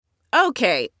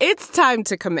Okay, it's time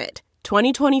to commit.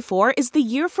 2024 is the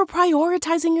year for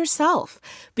prioritizing yourself.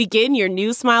 Begin your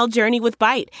new smile journey with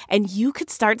Byte, and you could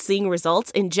start seeing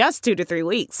results in just 2 to 3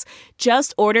 weeks.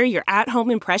 Just order your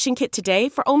at-home impression kit today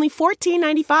for only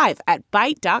 $14.95 at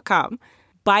Byte.com.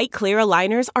 Byte Clear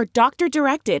aligners are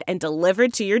doctor-directed and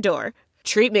delivered to your door.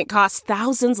 Treatment costs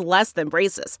thousands less than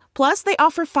braces. Plus, they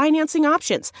offer financing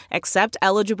options, accept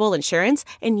eligible insurance,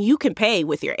 and you can pay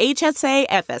with your HSA,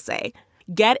 FSA.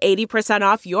 Get 80%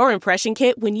 off your impression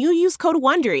kit when you use code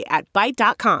WONDERY at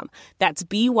Byte.com. That's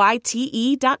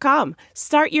BYTE.com.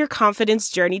 Start your confidence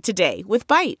journey today with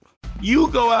Byte. You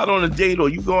go out on a date or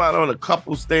you go out on a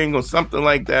couples thing or something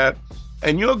like that,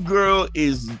 and your girl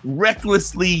is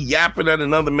recklessly yapping at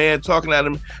another man, talking at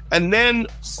him, and then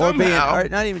somehow... Or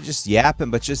not even just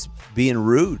yapping, but just being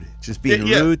rude. Just being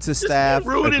rude to staff,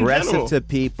 aggressive to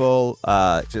people,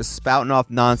 just spouting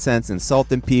off nonsense,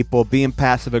 insulting people, being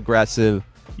passive-aggressive.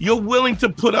 You're willing to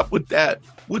put up with that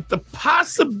with the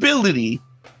possibility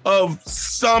of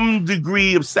some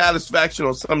degree of satisfaction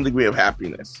or some degree of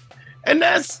happiness. And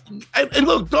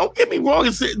look, don't get me wrong.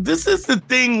 This is the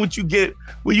thing where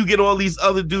you get all these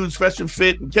other dudes fresh and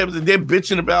fit and they're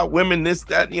bitching about women, this,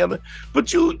 that, and the other.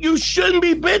 But you shouldn't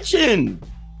be bitching.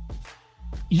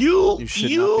 You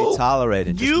should not be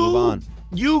tolerated. Just move on.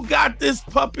 You got this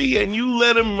puppy and you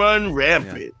let him run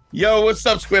rampant. Yeah. Yo, what's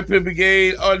up, Square Pin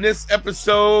Brigade? On this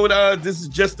episode, this is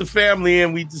Just the Family,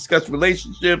 and we discuss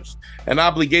relationships and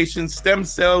obligations, stem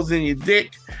cells in your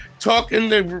dick,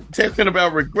 talking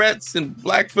about regrets and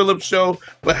Black Phillip show,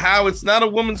 but how it's not a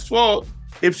woman's fault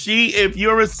if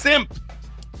you're a simp.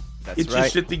 Get your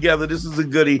shit together. This is a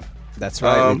goodie. That's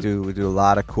right. We do a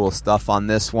lot of cool stuff on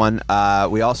this one.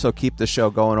 We also keep the show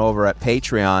going over at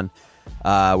Patreon,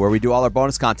 where we do all our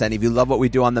bonus content. If you love what we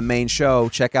do on the main show,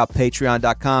 check out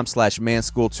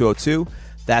patreon.com/manschool202.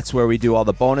 That's where we do all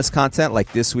the bonus content,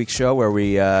 like this week's show, where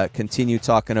we continue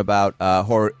talking about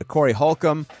Corey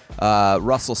Holcomb,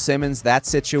 Russell Simmons, that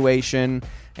situation,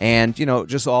 and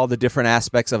just all the different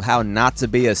aspects of how not to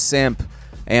be a simp.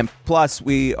 And plus,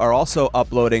 we are also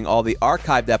uploading all the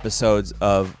archived episodes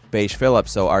of Beige Phillip.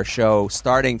 So our show,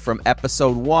 starting from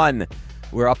episode 1,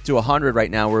 we're up to 100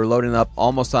 right now. We're loading up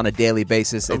almost on a daily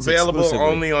basis. It's available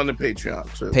only on the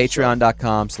Patreon. Too,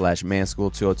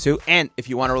 Patreon.com/manschool202. And if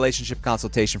you want a relationship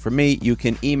consultation from me, you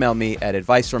can email me at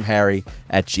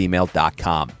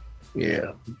advicefromharry@gmail.com.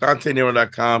 Yeah,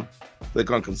 DanteNero.com.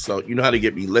 Click on consult. You know how to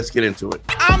get me. Let's get into it.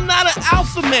 I'm not an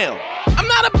alpha male. I'm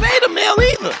not a beta male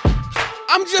either.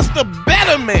 I'm just a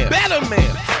better man.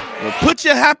 Well, put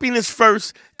your happiness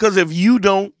first, because if you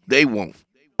don't, they won't.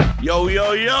 Yo,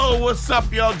 what's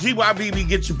up, y'all? GYBB,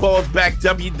 get your balls back.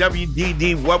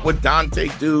 WWDD, what would Dante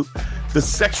do? The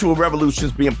Sexual Revolution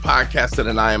is being podcasted,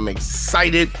 and I am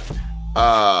excited.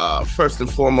 First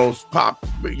and foremost, Pop.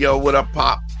 Yo, what up,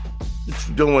 Pop? What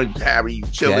you doing, Harry? You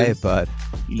chilling? Hey, bud.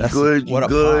 You good? You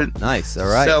good? Nice, all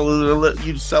right.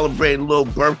 You celebrating a little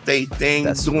birthday thing.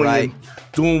 That's right.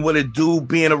 Doing what it do,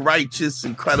 being a righteous,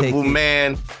 incredible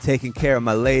man. Taking care of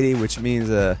my lady, which means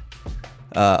a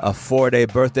 4-day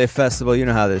birthday festival. You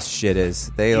know how this shit is.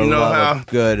 They love it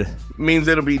good. Means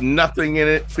it'll be nothing in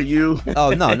it for you.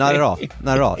 Oh, no, not at all.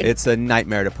 Not at all. It's a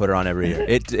nightmare to put her on every year.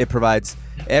 It provides...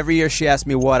 Every year she asks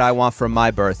me what I want for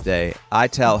my birthday. I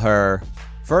tell her...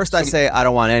 First I say I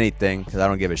don't want anything because I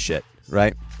don't give a shit,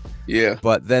 right? Yeah.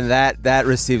 But then that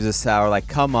receives a sour, like,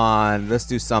 come on, let's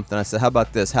do something. I said, how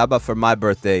about this? How about for my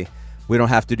birthday, we don't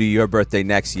have to do your birthday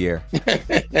next year?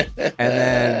 And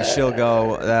then she'll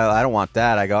go, I don't want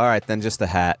that. I go, all right, then just a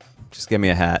hat. Just give me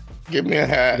a hat. Give me a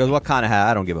hat. She goes, what kind of hat?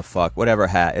 I don't give a fuck. Whatever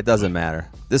hat. It doesn't matter.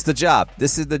 This is the job.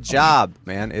 This is the job,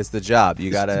 man. It's the job.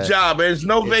 It's the job. There's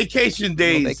no vacation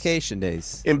days. No vacation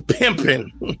days. In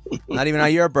pimping. Not even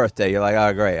on your birthday. You're like,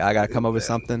 oh, great. I got to come up with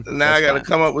something. Now I got to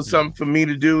come up with something for me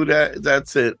to do.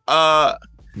 That's it. No.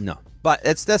 But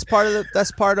that's part of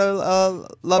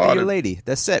loving your lady.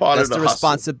 That's it. That's the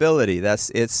responsibility.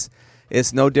 It's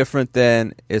no different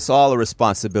than, it's all a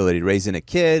responsibility. Raising a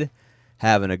kid,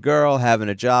 having a girl, having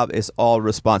a job, it's all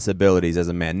responsibilities as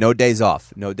a man. No days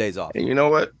off. No days off. And you know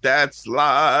what? That's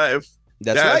life.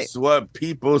 That's right. What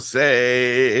people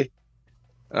say.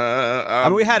 I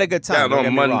mean, we had a good time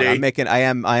on Monday. I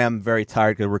am very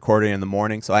tired because recording in the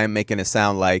morning, so I am making it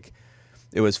sound like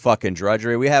it was fucking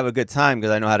drudgery. We have a good time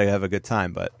because I know how to have a good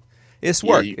time, but it's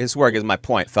work. It's work is my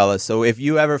point, fellas. So if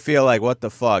you ever feel like, what the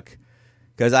fuck?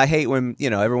 Because I hate when,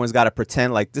 everyone's got to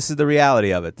pretend like this is the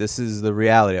reality of it. This is the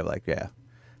reality of like, yeah.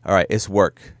 All right, it's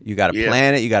work. You got to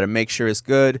plan it. You got to make sure it's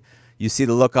good. You see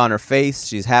the look on her face.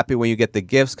 She's happy when you get the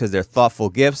gifts because they're thoughtful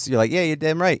gifts. You're like, yeah, you're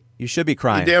damn right. You should be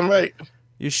crying. You're damn right.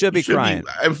 You should be crying.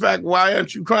 In fact, why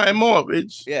aren't you crying more,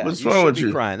 bitch? Yeah, what's wrong with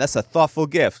you? Crying. That's a thoughtful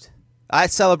gift. I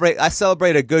celebrate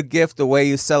a good gift the way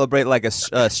you celebrate like a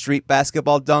street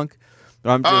basketball dunk.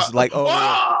 I'm just like,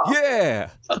 yeah.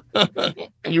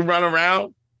 And you run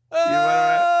around.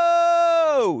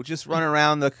 Just run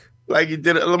around the. Like you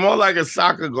did it more like a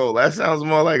soccer goal. That sounds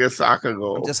more like a soccer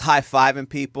goal. I'm just high-fiving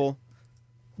people.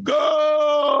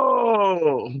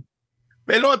 Go!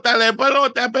 Pelota,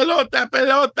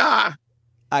 pelota.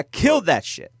 I killed that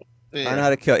shit. Yeah. I know how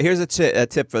to kill it. Here's a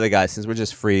tip for the guys, since we're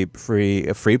just free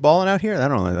balling out here. I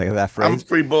don't know like that phrase. I'm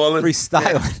free balling.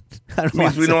 Freestyling. Yeah.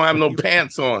 Means we don't have no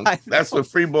pants on. That's what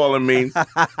free balling means.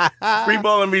 Free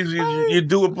balling means you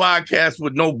do a podcast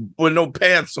with no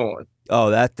pants on. Oh,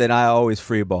 then I always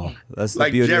free ball. That's the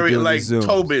like beauty Jerry, of doing like Zoom.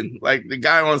 Tobin, like the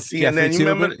guy on CNN. You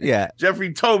remember? Yeah.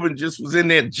 Jeffrey Tobin just was in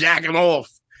there jacking off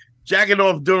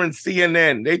during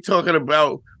CNN. They talking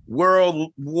about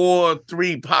World War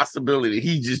III possibility.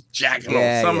 He just jacking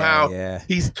off. Somehow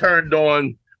he's turned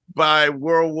on by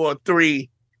World War III,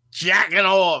 jacking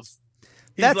off.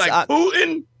 He's like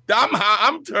Putin.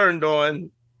 I'm turned on.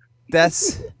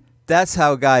 That's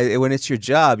how guys. When it's your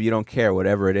job, you don't care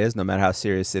whatever it is, no matter how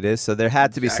serious it is. So there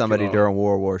had to be somebody during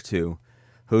World War II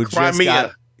who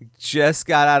just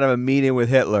got out of a meeting with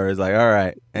Hitler. Is like, all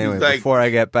right. Anyway, before I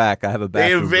get back, I have a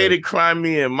bathroom. They invaded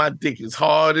Crimea, and my dick is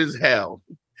hard as hell.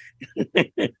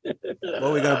 What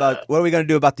are we gonna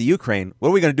do about the Ukraine? What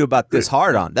are we gonna do about this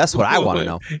hard on? That's what I want to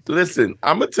know. Listen,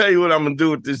 I'm gonna tell you what I'm gonna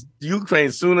do with this Ukraine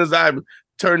as soon as I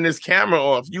turn this camera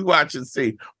off. You watch and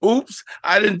see. Oops,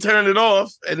 I didn't turn it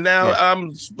off, and now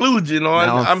I'm splooging on.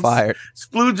 Now I'm fired.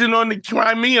 Splooging on the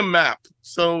Crimea map.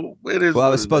 So it is. Well, I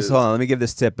was supposed to hold on. Let me give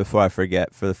this tip before I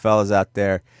forget. For the fellas out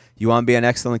there, you want to be an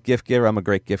excellent gift giver? I'm a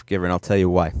great gift giver, and I'll tell you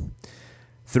why.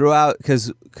 Throughout,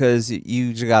 because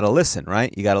you got to listen,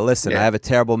 right? You got to listen. Yeah. I have a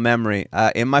terrible memory.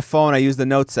 In my phone, I use the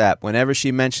Notes app. Whenever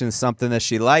she mentions something that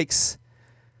she likes,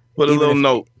 put a little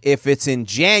note. If it's in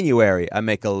January, I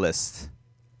make a list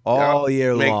all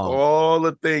year make long. All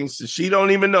the things she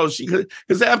don't even know.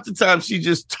 Because half the time she's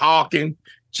just talking,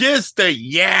 just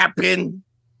yapping.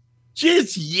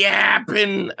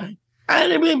 I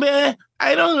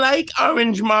don't like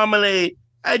orange marmalade.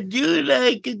 I do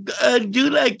like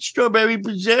strawberry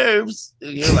preserves.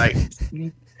 And you're like,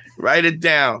 write it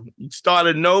down. You start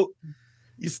a note.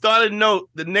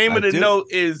 The name of the note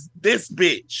is this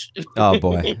bitch. Oh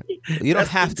boy, you don't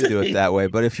have to do it that way,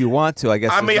 but if you want to, I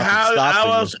guess. I mean,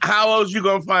 how else you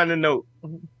gonna find a note?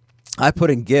 I put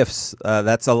in gifts.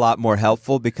 That's a lot more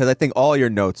helpful because I think all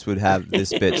your notes would have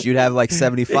this bitch. You'd have like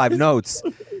 75 notes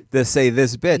that say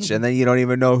this bitch, and then you don't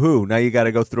even know who. Now you got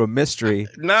to go through a mystery.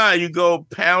 Nah, you go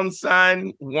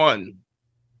 #1,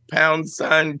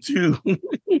 #2.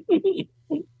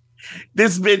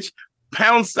 This bitch,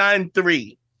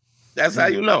 #3. That's how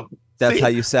you know. That's how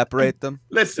you separate them?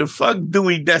 Listen, fuck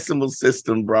Dewey Decimal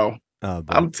System, bro. Oh,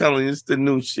 I'm telling you, it's the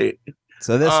new shit.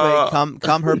 So this way,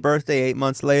 come her birthday 8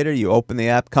 months later, you open the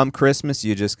app. Come Christmas,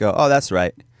 you just go, oh, that's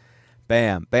right.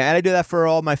 Bam. Bam. And I do that for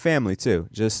all my family, too.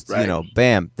 Just,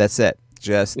 bam. That's it.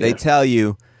 They tell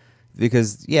you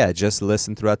because, just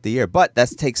listen throughout the year. But that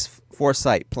takes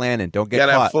foresight, planning. Don't get caught.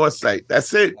 You gotta have foresight.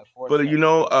 That's it. But,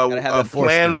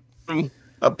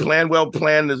 a plan well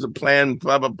planned is a plan.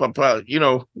 Blah, blah, blah, blah. You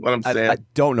know what I'm saying? I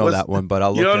don't know that one, but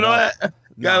I'll look it up. You don't know that?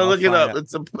 Gotta look it up.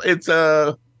 It's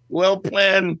a well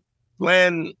planned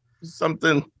plan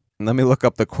something. Let me look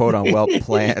up the quote on well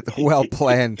planned. Well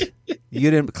planned. You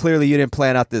didn't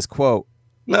plan out this quote.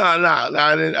 No,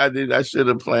 I didn't. I should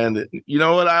have planned it. You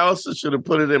know what? I also should have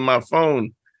put it in my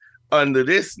phone under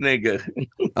this nigga.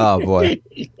 Oh boy!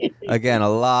 Again, a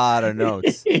lot of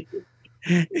notes.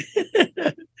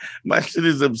 My shit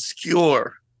is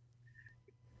obscure.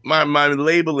 My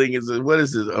labeling is what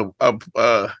is it?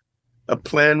 A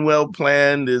plan well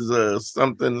planned is a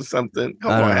something.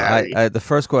 Come on, Harry. The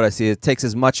first quote I see: "It takes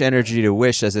as much energy to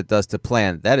wish as it does to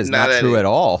plan." That is not true at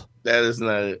all. That is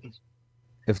not it.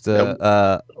 If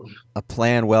a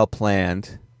plan well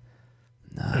planned.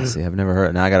 No, see, I've never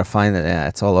heard. Now I got to find that. Yeah,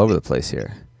 it's all over the place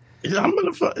here. I'm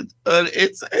gonna find.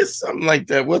 It's something like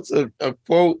that. What's a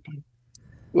quote?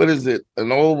 What is it?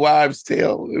 An old wives'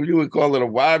 tale? If you would call it a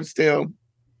wives' tale.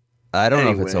 I don't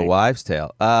know if it's a wives'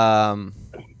 tale.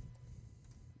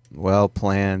 Well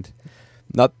planned.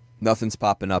 Nothing's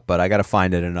popping up, but I got to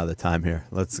find it another time here.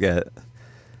 Let's get.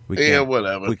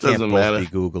 Whatever. We can't both be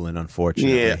Googling,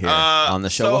 unfortunately, here on the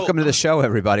show. Welcome to the show,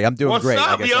 everybody. I'm doing great.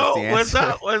 What's up,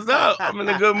 yo? What's up? I'm in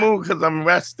a good mood because I'm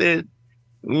rested.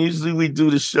 Usually we do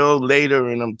the show later,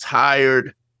 and I'm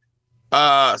tired.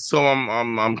 So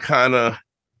I'm kind of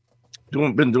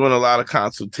been doing a lot of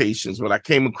consultations. But I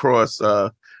came across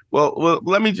a Well,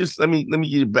 let me give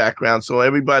you background. So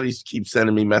everybody keeps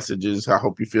sending me messages. I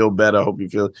hope you feel better. I hope you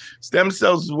feel stem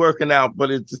cells is working out,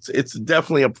 but it's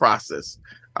definitely a process.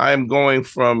 I am going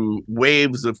from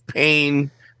waves of pain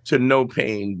to no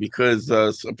pain because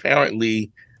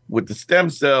apparently with the stem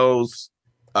cells,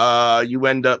 you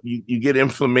end up you get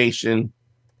inflammation,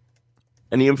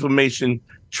 and the inflammation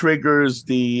triggers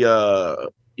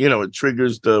it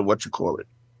triggers the what you call it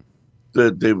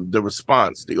the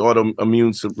response, the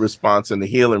autoimmune response and the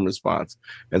healing response.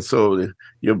 And so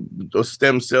those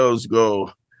stem cells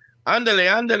go, andale,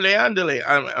 andale, andale.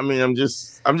 I mean, I'm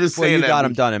just saying you that got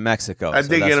them done in Mexico. I so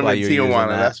did get them in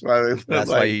Tijuana. That's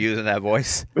why you're using that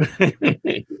voice.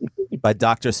 By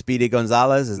Dr. Speedy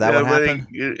Gonzalez. Is that what happened?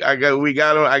 I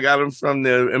got them from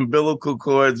the umbilical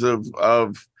cords of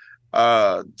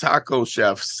taco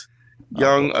chefs,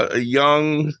 a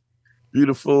young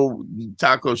beautiful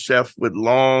taco chef with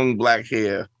long black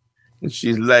hair. And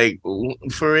she's like,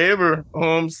 forever,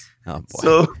 Holmes. Oh,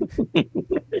 boy.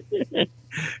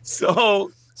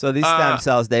 So these stem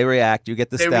cells, they react. You get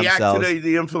the stem cells. They react to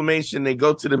the inflammation. They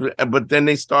go to but then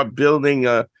they start building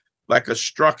a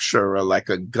structure, or like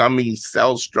a gummy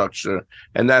cell structure.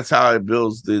 And that's how it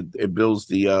builds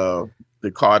the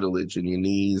cartilage in your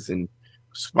knees and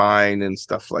spine and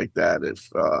stuff like that.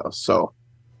 So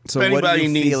what are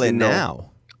you feeling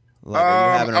now? Like,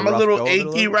 I'm a little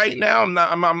achy right now.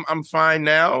 I'm fine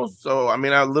now. So I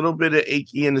mean, a little bit of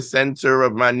achy in the center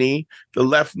of my knee. The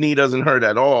left knee doesn't hurt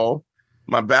at all.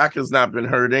 My back has not been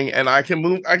hurting, and I can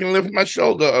lift my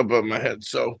shoulder above my head.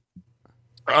 So,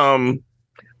 my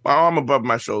arm above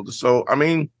my shoulder. So I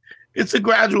mean, it's a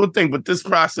gradual thing, but this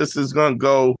process is gonna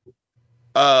go.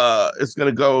 It's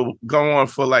gonna go on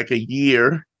for like a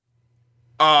year.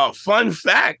 Fun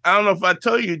fact, I don't know if I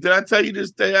told you. Did I tell you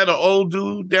this? They had an old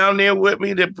dude down there with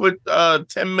me that put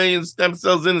 10 million stem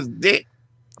cells in his dick.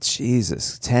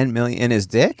 Jesus, 10 million in his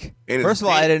dick? First of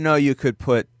all, I didn't know you could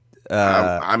put...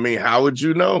 I mean, how would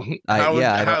you know?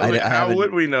 How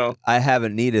would we know? I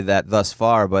haven't needed that thus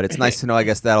far, but it's nice to know. I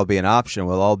guess that'll be an option.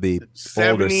 We'll all be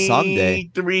older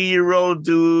someday. 73-year-old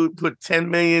dude put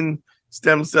 10 million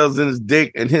stem cells in his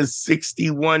dick, and his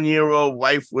 61-year-old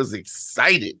wife was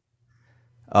excited.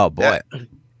 Oh boy!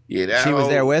 She was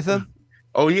there with him.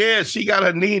 Oh yeah, she got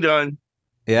her knee done.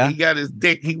 Yeah, he got his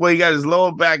dick. He got his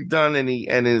lower back done, and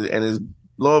his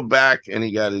lower back, and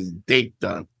he got his dick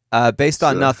done. Based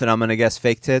on nothing, I'm gonna guess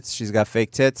fake tits. She's got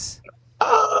fake tits.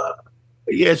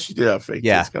 Yeah, she did have fake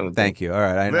tits. Yeah, thank you. All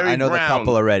right, I know the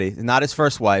couple already. Not his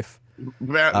first wife.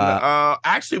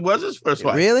 Actually, was his first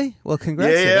wife. Really? Well,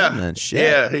 congrats to them then.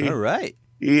 Shit. Yeah. All right.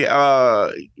 Yeah,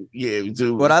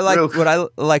 dude. What I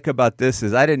like about this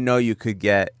is I didn't know you could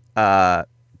get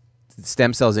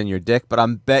stem cells in your dick, but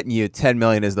I'm betting you 10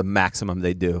 million is the maximum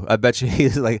they do. I bet you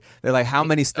they're like, how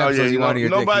many stem cells you want in your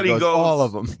dick? He goes, all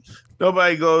of them.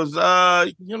 Nobody goes,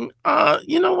 you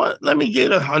know what? Let me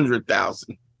get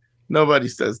 100,000. Nobody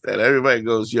says that. Everybody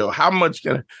goes, yo, how much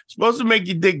can I? Supposed to make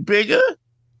your dick bigger,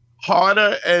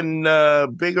 harder, and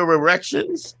bigger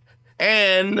erections,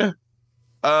 and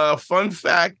fun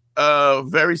fact,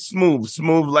 very smooth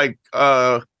like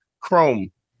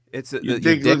chrome. Your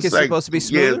dick is like, supposed to be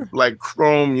smoother? Yeah, like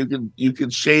chrome. You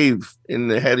could shave in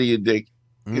the head of your dick.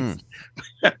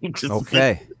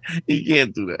 Okay. You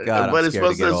can't do that. God, but I'm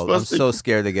scared to get old. I'm so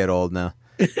scared to get old now.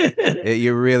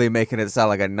 You're really making it sound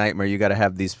like a nightmare. You got to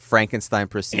have these Frankenstein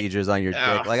procedures on your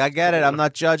dick. Like, I get it. I'm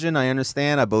not judging. I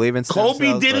understand. I believe in stem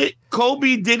cells, it.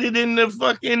 Kobe did it in the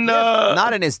fucking...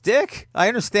 not in his dick. I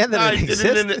understand that it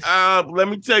exists. Let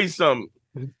me tell you something.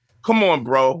 Come on,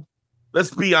 bro.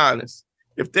 Let's be honest.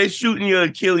 If they're shooting your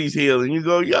Achilles heel and you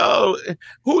go, yo,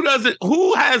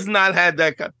 who has not had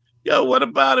that? Yo, what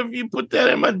about if you put that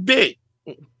in my dick?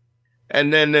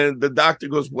 And then the doctor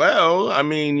goes, well, I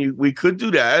mean, we could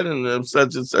do that. And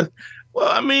such and such. Well,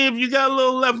 I mean, if you got a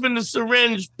little left in the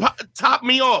syringe, top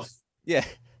me off. Yeah.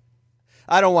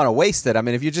 I don't want to waste it. I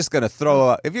mean, if you're just going to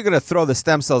throw the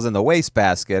stem cells in the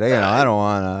wastebasket, I don't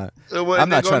want to. I'm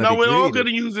not trying to be greedy. We're all going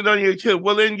to use it on your kid.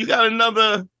 Well, then you got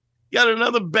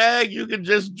another bag you could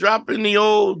just drop in the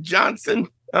old Johnson,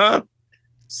 huh?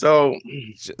 So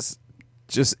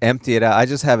just empty it out. I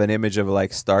just have an image of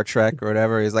like Star Trek or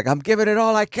whatever. He's like, I'm giving it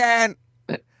all I can.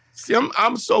 See,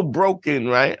 I'm so broken,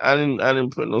 right? I didn't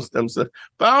put no stem cells,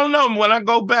 but I don't know. When I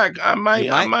go back, I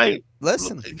might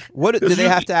listen. What do they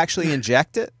have to actually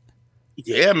inject it?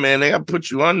 Yeah, man, they got to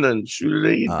put you under and shoot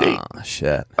it in your dick. Oh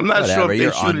shit! I'm not sure if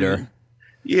you're they shoot under. It.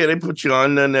 Yeah, they put you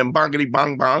under and then bongity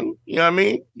bong bong. You know what I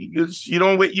mean?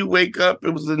 You wake up.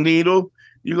 It was a needle.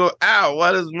 You go, ow!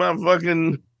 Why does my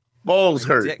fucking balls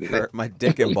hurt. Dick hurt. My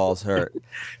dick and balls hurt.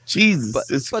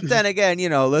 Jesus. But then again,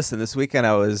 listen. This weekend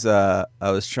I was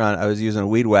using a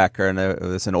weed whacker, and it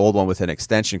was an old one with an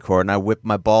extension cord, and I whipped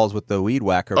my balls with the weed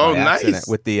whacker by accident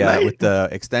with the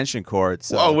extension cord.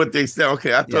 So, with the extension.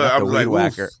 Okay, I thought I was like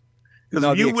whacker.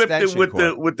 Because you whipped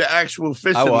it with the actual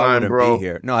fishing line, bro. Be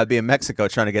here. No, I'd be in Mexico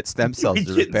trying to get stem cells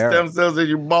to repair stem cells in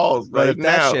your balls. But if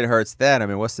that shit hurts, then I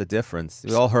mean, what's the difference?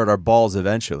 We all hurt our balls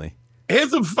eventually.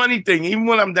 Here's a funny thing. Even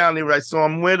when I'm down there, right? So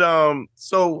I'm with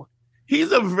So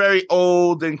he's a very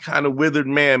old and kind of withered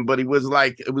man, but it was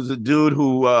a dude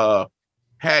who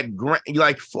had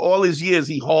for all his years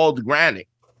he hauled granite.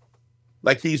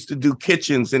 Like he used to do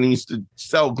kitchens and he used to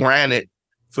sell granite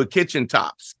for kitchen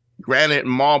tops, granite and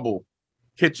marble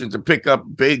kitchens to pick up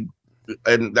big,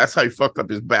 and that's how he fucked up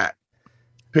his back,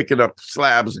 picking up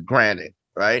slabs of granite,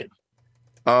 right?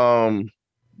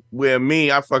 Where me,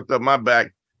 I fucked up my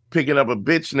back picking up a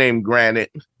bitch named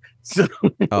Granite. So,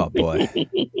 oh boy.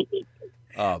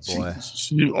 She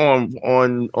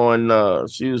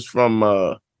was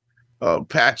from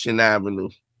Patchen Avenue.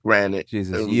 Granite.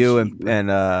 Jesus, you and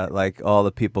like all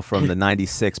the people from the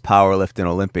 '96 powerlifting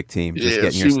Olympic team, just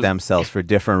getting your stem cells for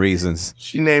different reasons.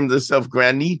 She named herself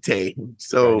Granite,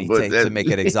 to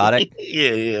make it exotic.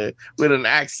 yeah, with an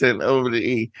accent over the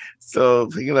E. So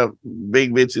picking up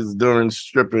big bitches during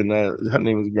stripping, her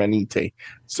name was Granite.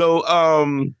 So,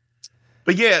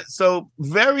 but yeah, so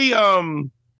very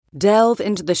Delve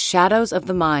into the shadows of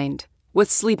the mind with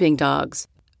Sleeping Dogs,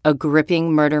 a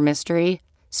gripping murder mystery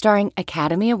starring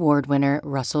Academy Award winner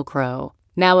Russell Crowe.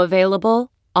 Now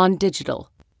available on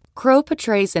digital. Crowe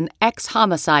portrays an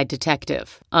ex-homicide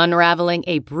detective, unraveling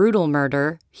a brutal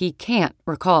murder he can't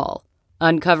recall.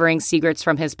 Uncovering secrets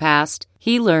from his past,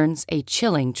 he learns a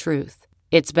chilling truth.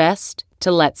 It's best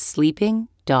to let sleeping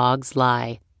dogs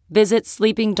lie. Visit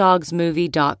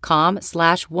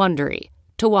sleepingdogsmovie.com/Wondery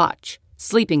to watch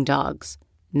Sleeping Dogs,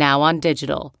 now on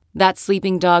digital. That's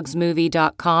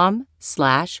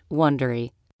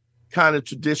sleepingdogsmovie.com/Wondery. Kind of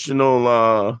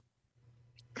traditional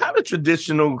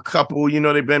couple,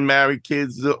 they've been married,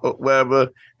 kids, whatever,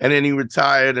 and then he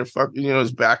retired and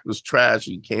his back was trash.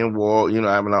 He can't walk,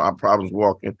 having our problems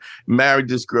walking. Married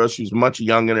this girl, she was much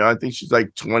younger than her. I think she's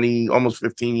like 20, almost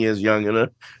 15 years younger than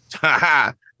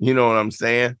her. You know what I'm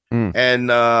saying? And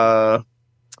they're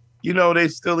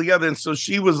still together. And so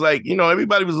she was like,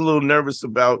 everybody was a little nervous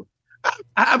about.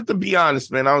 I have to be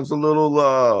honest, man. I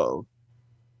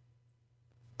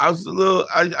feel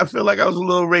like I was a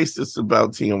little racist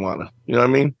about Tijuana. You know what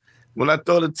I mean? When I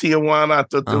thought of Tijuana, I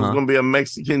thought there was going to be a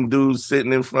Mexican dude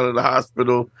sitting in front of the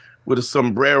hospital with a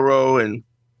sombrero and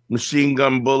machine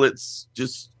gun bullets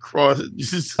just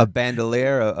a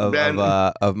bandolier of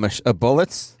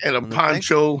bullets and a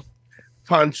poncho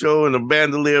and a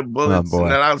bandolier of bullets.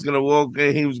 And then I was going to walk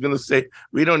in. He was going to say,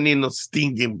 "We don't need no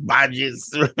stinking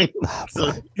badges." Right?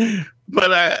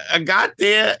 But I got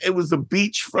there. It was a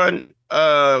beachfront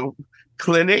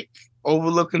clinic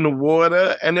overlooking the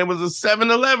water, and there was a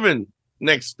 7-Eleven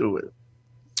next to it.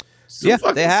 So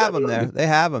they have them there. They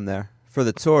have them there for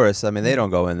the tourists. I mean, they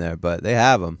don't go in there, but they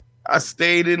have them. I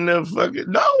stayed in the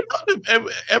fucking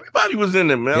everybody was in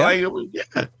there, man. Yeah. Like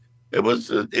it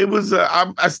was.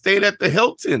 I stayed at the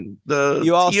Hilton.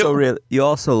 You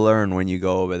also learn when you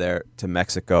go over there to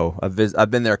Mexico. I've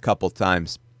been there a couple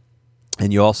times,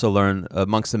 and you also learn,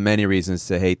 amongst the many reasons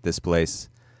to hate this place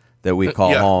that we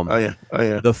call home. Oh yeah.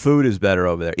 The food is better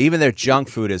over there. Even their junk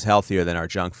food is healthier than our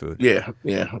junk food. Yeah.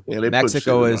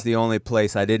 Mexico is the only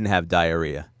place I didn't have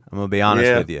diarrhea. I'm gonna be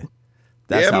honest with you.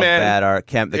 That's how bad the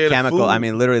chemical. Food. I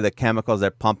mean, literally, the chemicals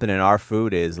they're pumping in our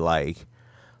food is like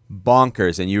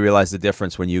bonkers, and you realize the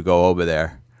difference when you go over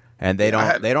there. And they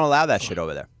don't allow that shit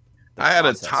over there. I had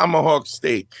a tomahawk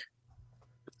steak.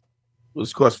 It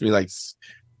was cost me like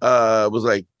it was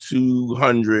like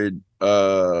 200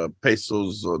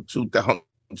 pesos or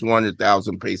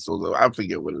 200,000 pesos. I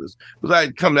forget what it is. It was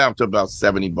like coming out to about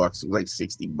 $70. It was like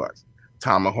 $60.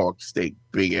 Tomahawk steak,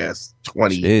 big ass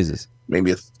 20. Jesus.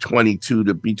 Maybe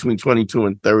between 22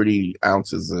 and 30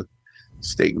 ounces of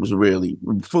steak. It was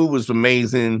food was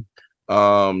amazing.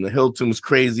 The Hilton was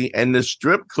crazy. And the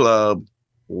strip club,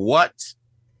 what?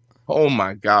 Oh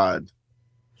my God.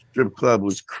 Strip club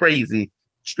was crazy.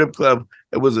 Strip club,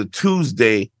 it was a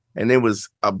Tuesday, and there was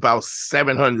about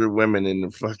 700 women in the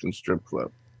fucking strip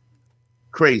club.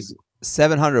 Crazy.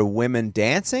 700 women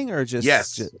dancing, or just?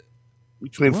 Yes.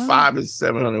 Between 500 and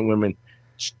 700 women.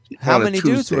 How many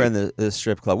dudes were in the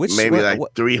strip club? Maybe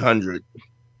 300.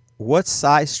 What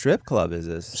size strip club is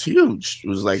this? It's huge. It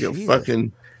was like a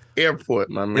fucking airport,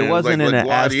 my man. It wasn't in an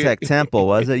Aztec temple,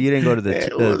 was it? You didn't go to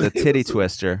the titty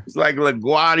twister. It's like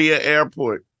LaGuardia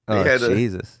Airport. They had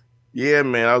Jesus. Yeah,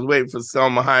 man. I was waiting for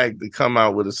Selma Hayek to come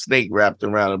out with a snake wrapped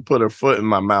around and put her foot in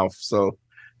my mouth. So,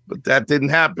 but that didn't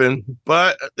happen.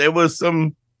 But there was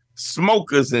some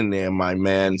smokers in there, my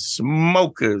man.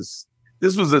 Smokers.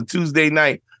 This was a Tuesday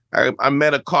night. I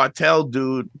met a cartel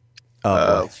dude,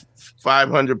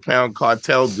 500-pound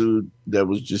cartel dude that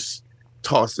was just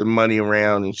tossing money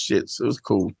around and shit. So it was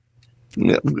cool.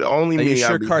 Only Are me. you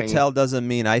sure cartel doesn't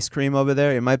mean ice cream over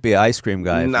there? It might be an ice cream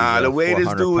guy. Nah, the way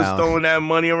this dude was pound. throwing that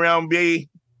money around, B,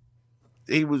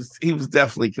 he was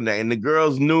definitely connected. And the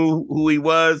girls knew who he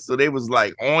was, so they was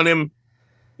like on him.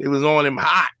 It was on him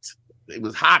hot. It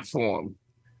was hot for him.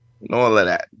 And all of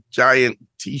that. Giant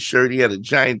t-shirt. He had a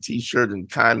giant t-shirt and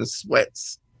kind of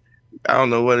sweats. I don't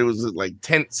know what it was, like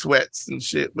tent sweats and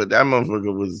shit, but that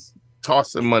motherfucker was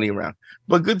tossing money around.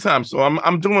 But good time. So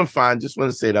I'm doing fine. Just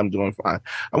want to say that I'm doing fine.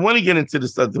 I want to get into the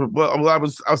stuff. But I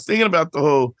was thinking about the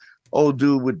whole old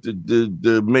dude with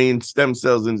the main stem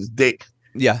cells in his dick.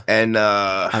 Yeah, and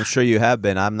I'm sure you have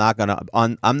been. I'm not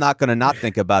gonna not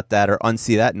think about that or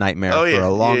unsee that nightmare for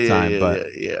a long time. But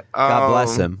God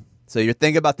bless him. So you're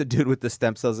thinking about the dude with the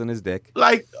stem cells in his dick.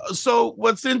 Like, so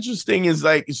what's interesting is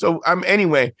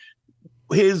anyway,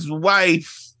 his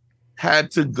wife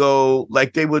had to go,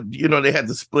 like they had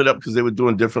to split up because they were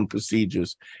doing different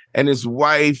procedures. And his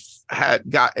wife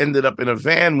ended up in a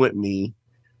van with me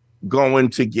going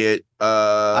to get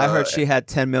I heard she had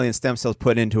 10 million stem cells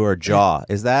put into her jaw.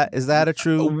 Is that a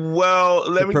true? Well,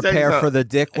 let me prepare for the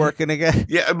dick working again.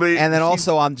 Yeah, but and then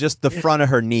also on just the front of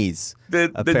her knees. The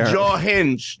jaw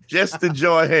hinge, just the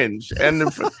jaw hinge, and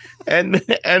the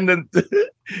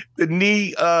the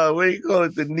knee. What do you call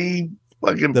it? The knee.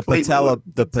 Fucking the patella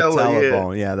bone,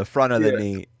 the front of the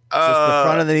knee, just the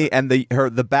front of the knee, and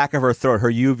the back of her throat, her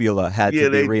uvula had to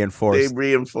be reinforced. They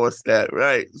reinforced that,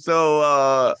 right?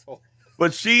 So,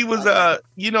 but she was,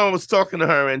 was talking to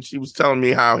her, and she was telling me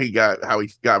how he got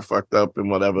fucked up and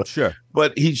whatever. Sure,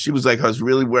 but she was like, I was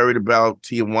really worried about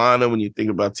Tijuana when you think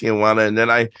about Tijuana, and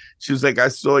then she was like, I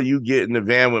saw you get in the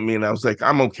van with me, and I was like,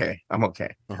 I'm okay, I'm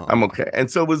okay. And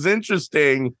so it was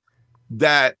interesting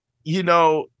that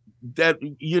and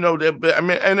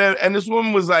this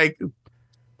woman was like,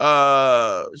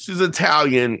 she's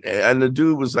Italian, and the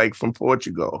dude was like from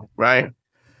Portugal, right?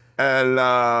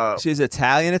 And she's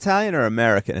Italian or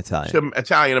American Italian?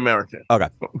 Italian American. Okay,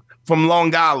 from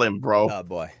Long Island, bro. Oh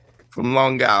boy, from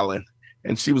Long Island.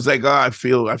 And she was like, I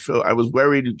was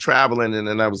worried traveling, and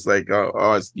then I was like,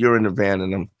 you're in the van,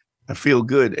 and I feel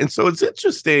good. And so it's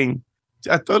interesting.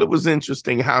 I thought it was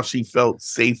interesting how she felt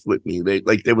safe with me.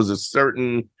 Like there was a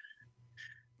certain.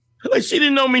 Like she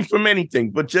didn't know me from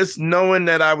anything, but just knowing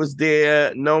that I was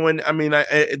there,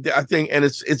 I think, and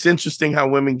it's interesting how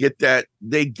women get that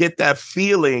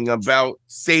feeling about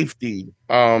safety,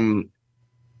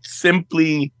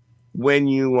 simply when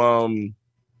you,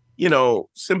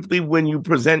 simply when you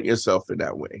present yourself in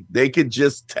that way. They could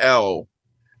just tell.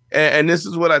 And this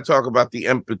is what I talk about, the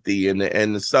empathy and the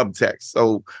subtext.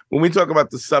 So when we talk about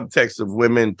the subtext of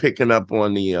women picking up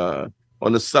on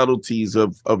the subtleties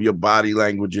of your body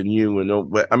language and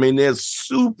they're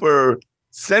super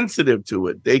sensitive to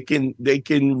it. They can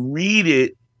read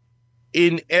it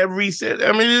in every sense.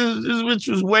 I mean, this which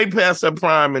was way past her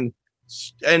prime and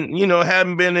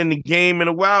hadn't been in the game in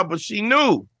a while, but she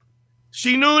knew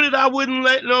that I wouldn't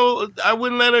let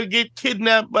her get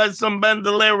kidnapped by some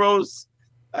bandoleros.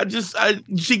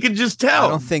 She could just tell. I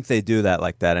don't think they do that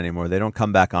like that anymore. They don't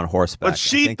come back on horseback. But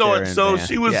she thought so.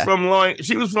 She was from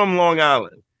Long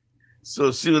Island,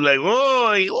 so she was like,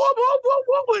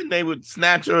 "Oh," and they would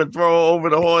snatch her and throw her over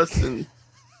the horse.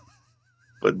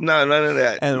 But no, none of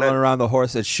that. And run around the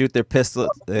horse and shoot their pistol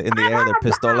in the air. Their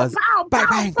pistolas. Bang,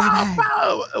 bang, bang,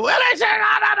 bang.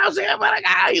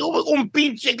 Un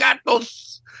pinche gatos.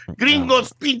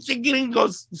 Gringos, pinche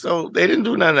gringos. So they didn't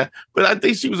do none of that. But I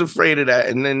think she was afraid of that.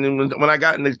 And then when I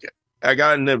got in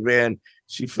the van,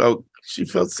 she felt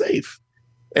safe.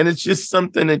 And it's just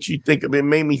something that you think of. It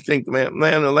made me think, man,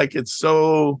 like it's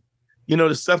so,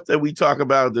 the stuff that we talk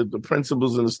about, the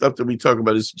principles and the stuff that we talk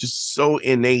about is just so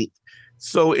innate,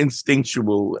 so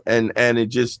instinctual, and it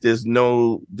just, there's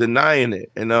no denying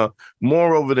it. And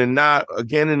more over than not,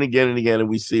 again and again and again, and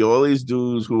we see all these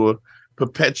dudes who are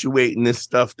perpetuating this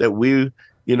stuff that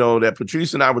that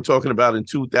Patrice and I were talking about in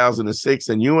 2006,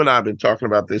 and you and I have been talking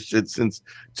about this shit since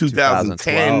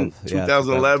 2010,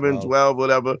 2011, 12,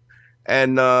 whatever.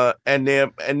 And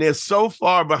they're so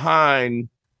far behind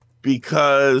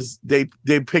because they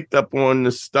picked up on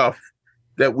the stuff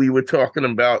that we were talking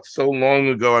about so long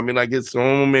ago. I mean, I get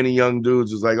so many young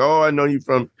dudes who's like, "Oh, I know you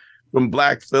from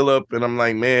Black Phillip," and I'm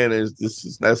like, "Man,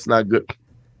 that's not good."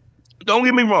 Don't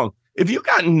get me wrong. if you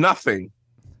got nothing,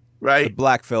 right? The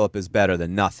Black Phillip is better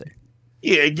than nothing.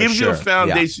 Yeah, it gives you a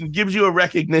foundation, gives you a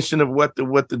recognition of what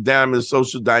the damn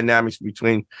social dynamics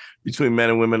between men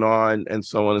and women are, and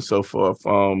so on and so forth.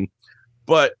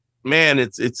 But man,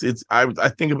 it's I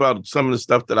think about some of the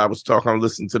stuff that I was talking. I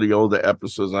listened to the older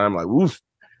episodes, and I'm like, woof,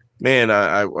 man,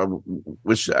 I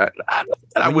wish I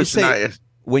wish I.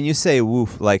 When you say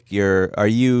woof, like are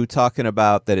you talking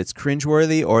about that it's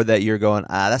cringeworthy, or that you're going,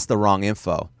 that's the wrong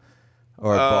info?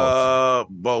 Or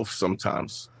both?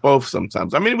 Both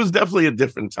sometimes. I mean, it was definitely a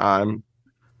different time.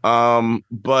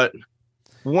 But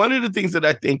one of the things that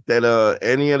I think that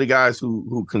any of the guys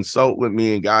who consult with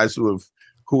me and guys who have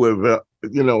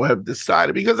have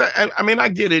decided, because I mean, I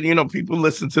get it. People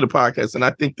listen to the podcast, and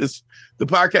I think the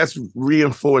podcast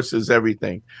reinforces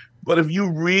everything. But if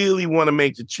you really want to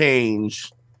make the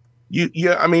change,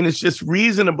 I mean, it's just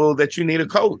reasonable that you need a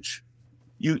coach.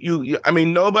 I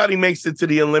mean, nobody makes it to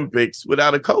the Olympics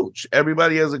without a coach.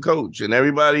 Everybody has a coach, and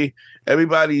everybody's,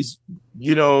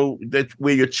 that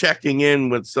where you're checking in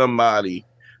with somebody.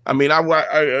 I mean,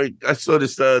 I saw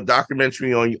this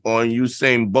documentary on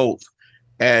Usain Bolt,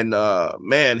 and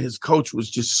man, his coach was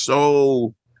just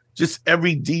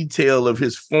every detail of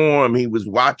his form. He was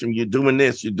watching, you're doing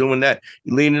this, you're doing that,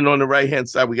 you're leaning on the right hand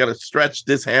side. We got to stretch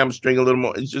this hamstring a little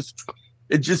more.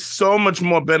 It's just so much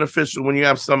more beneficial when you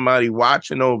have somebody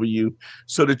watching over you,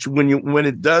 so that when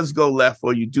it does go left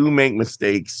or you do make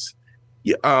mistakes,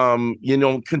 you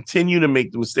continue to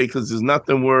make the mistake, because there's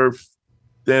nothing worth.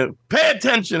 Then pay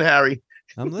attention, Harry.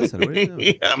 I'm listening. What are you doing?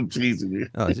 Yeah, I'm teasing you.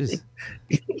 Oh, just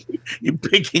you're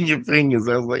picking your fingers.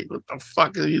 I was like, what the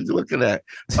fuck are you looking at?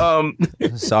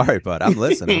 Sorry, bud. I'm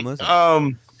listening.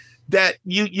 That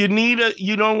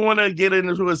you don't want to get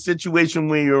into a situation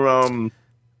where you're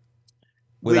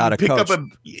without a coach.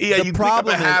 You pick up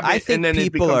a habit, and then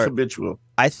it becomes habitual.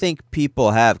 I think people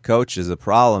have coaches. The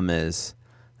problem is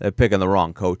they're picking the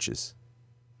wrong coaches.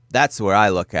 That's where I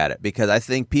look at it, because I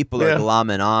think people are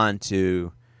glomming on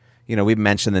to, we've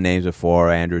mentioned the names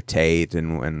before, Andrew Tate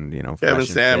and Kevin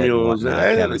Samuels.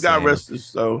 God rest his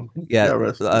soul. Yeah,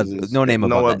 no name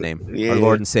above that name. Yeah. Our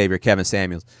Lord and Savior, Kevin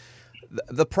Samuels.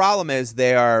 The problem is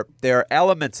there are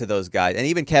elements of those guys, and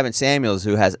even Kevin Samuels,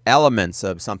 who has elements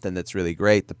of something that's really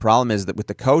great. The problem is that with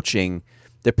the coaching,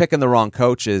 they're picking the wrong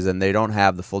coaches, and they don't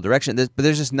have the full direction. But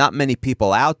there's just not many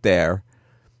people out there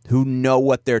who know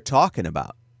what they're talking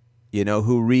about,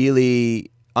 who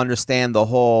really understand the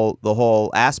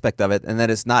whole aspect of it, and that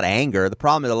it's not anger. The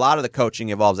problem is a lot of the coaching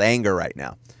involves anger right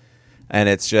now, and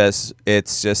it's just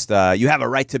you have a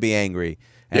right to be angry,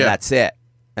 and that's it.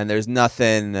 And there's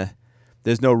nothing.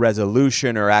 There's no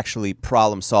resolution or actually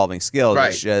problem-solving skills.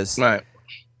 Right. It's just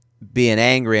being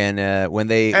angry, and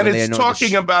it's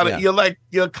talking about it.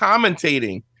 You're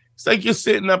commentating. It's like you're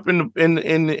sitting up in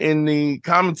the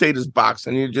commentator's box,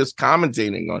 and you're just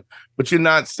commentating on, but you're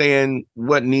not saying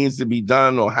what needs to be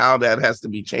done or how that has to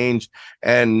be changed.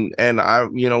 And I,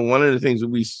 one of the things that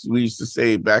we used to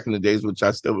say back in the days, which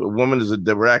a woman is a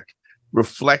direct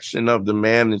reflection of the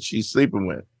man that she's sleeping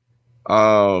with.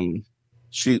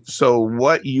 So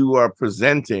what you are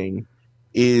presenting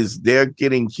is they're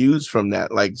getting cues from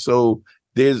that. Like, so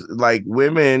there's like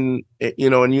women,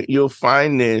 and you'll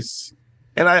find this,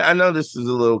 and I know this is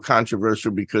a little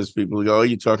controversial because people go, oh,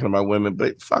 you're talking about women,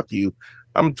 but fuck you.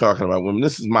 I'm talking about women.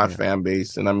 This is my fan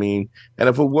base. And I mean, and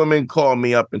if a woman called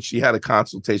me up and she had a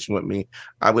consultation with me,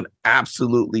 I would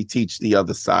absolutely teach the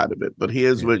other side of it. But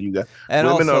here's what you got. And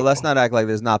also, let's not act like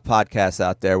there's not podcasts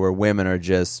out there where women are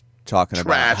just talking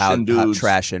about how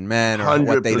trashing men, or 100%.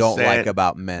 What they don't like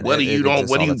about men. What do you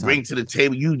bring to the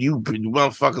table? You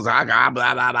motherfuckers, blah,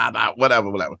 blah, blah, whatever.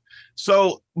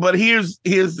 So, but here's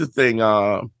the thing.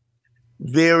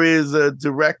 There is a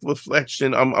direct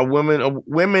reflection.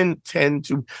 Women tend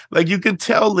to, like, you can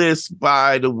tell this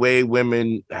by the way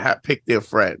women pick their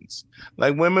friends.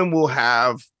 Like, women will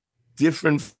have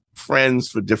different friends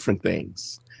for different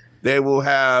things. They will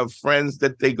have friends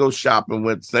that they go shopping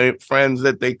with, friends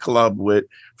that they club with,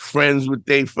 friends with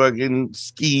they fucking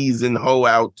skis and hoe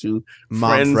out to.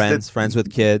 Friends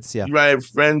with kids, yeah. Right,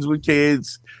 friends with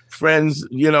kids, friends,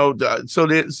 so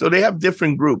they have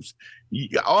different groups.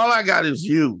 All I got is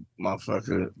you,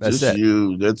 motherfucker. That's just it.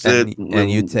 You. That's and, it.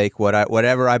 And you take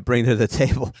whatever I bring to the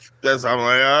table. I'm like,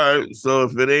 all right. So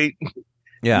if it ain't,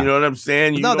 you know what I'm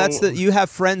saying? You have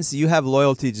friends. You have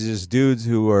loyalty to just dudes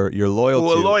who you're loyal to,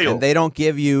 loyal. And they don't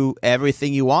give you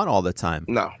everything you want all the time.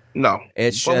 No.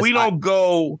 It's but just, we don't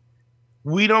go.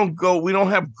 We don't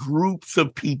have groups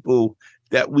of people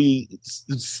that the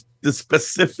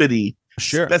specificity.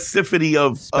 Sure. Specificity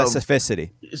of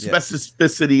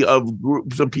specificity of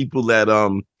groups of people that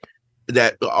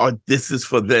that are this is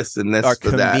for this and that's are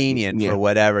for that. Convenient for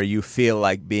whatever you feel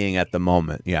like being at the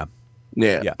moment. Yeah.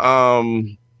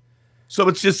 So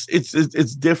it's just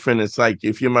it's different. It's like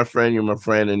if you're my friend,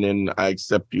 and then I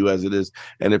accept you as it is.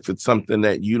 And if it's something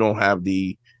that you don't have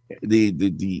the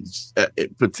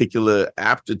particular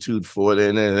aptitude for,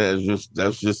 then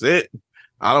that's just it.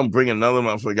 I don't bring another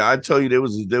motherfucker. I tell you, there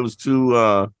was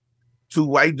two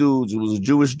white dudes. It was a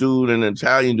Jewish dude and an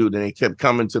Italian dude, and they kept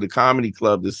coming to the comedy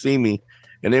club to see me.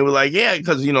 And they were like, yeah,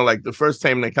 because like the first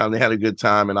time they came, they had a good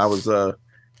time, and I was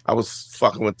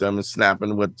fucking with them and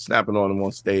snapping on them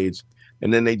on stage.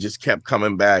 And then they just kept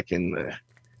coming back, and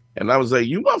I was like,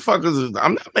 you motherfuckers,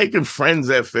 I'm not making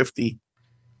friends at 50.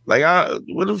 Like,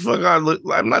 what the fuck I look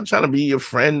like? I'm not trying to be your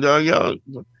friend, dog. Yo,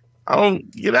 I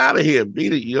don't get out of here.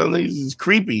 Beat it. This is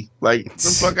creepy. Like, get the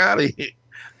fuck out of here.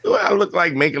 Do I look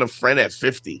like making a friend at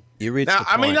 50? You reached now, the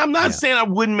point. I mean, I'm not saying I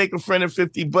wouldn't make a friend at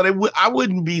 50, but I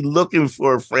wouldn't be looking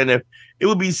for a friend. It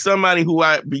would be somebody who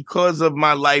because of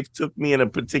my life, took me in a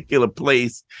particular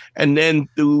place, and then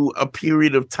through a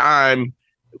period of time,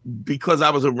 because I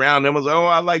was around them, I was like, oh,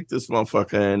 I like this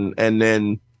motherfucker, and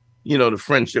then the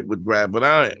friendship would grab. But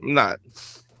I'm not.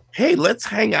 Hey, let's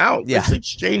hang out. Yeah. Let's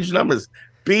exchange numbers.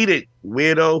 Beat it,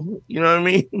 weirdo. You know what I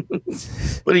mean?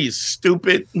 What are you,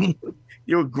 stupid?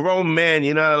 You're a grown man.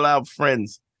 You're not allowed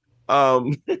friends.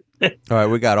 All right,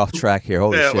 we got off track here.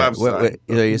 Holy shit! I'm sorry.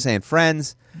 You're saying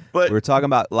friends, but we're talking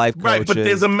about life coaches. Right, but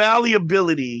there's a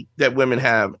malleability that women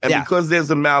have, and because there's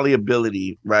a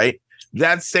malleability, right?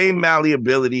 That same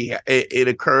malleability it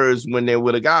occurs when they're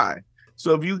with a guy.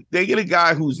 So if they get a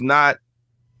guy who's not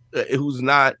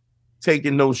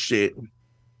taking no shit,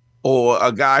 or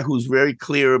a guy who's very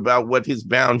clear about what his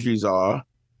boundaries are,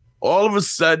 all of a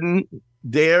sudden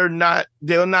they're not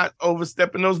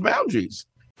overstepping those boundaries.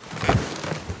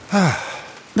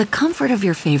 The comfort of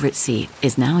your favorite seat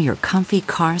is now your comfy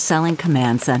car selling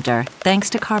command center, thanks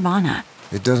to Carvana.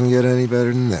 It doesn't get any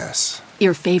better than this.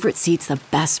 Your favorite seat's the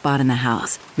best spot in the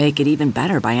house. Make it even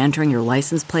better by entering your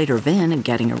license plate or VIN and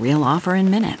getting a real offer in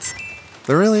minutes.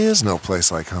 There really is no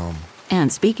place like home.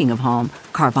 And speaking of home,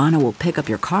 Carvana will pick up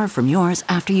your car from yours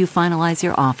after you finalize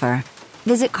your offer.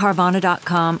 Visit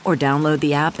Carvana.com or download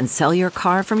the app and sell your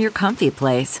car from your comfy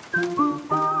place.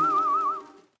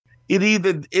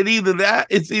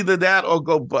 It's either that or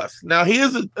go bust. Now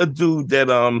here's a dude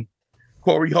that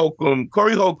Corey Holcomb,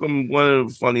 one of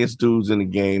the funniest dudes in the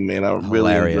game, man. I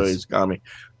really enjoy his comedy.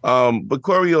 But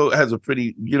Corey has a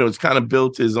pretty, it's kind of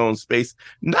built his own space,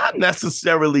 not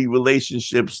necessarily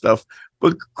relationship stuff,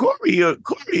 but Corey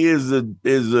is a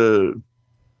dirtbag.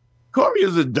 I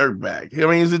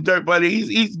mean, he's a dirtbag.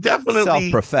 He's definitely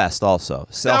self-professed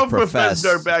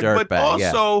dirtbag. But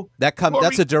also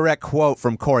that's a direct quote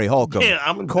from Corey Holcomb.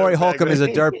 Yeah, Corey Holcomb is a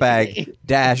dirtbag.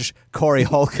 Dash Corey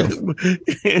Holcomb.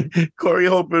 Corey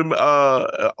Holcomb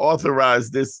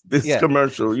authorized this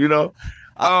commercial.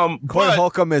 Corey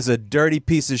Holcomb is a dirty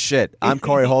piece of shit. I'm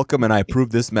Corey Holcomb, and I approve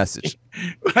this message.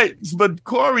 Right, but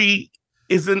Corey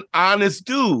is an honest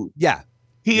dude. Yeah.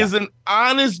 He is an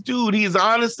honest dude. He's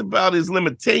honest about his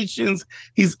limitations.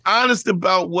 He's honest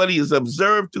about what he has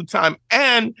observed through time.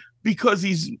 And because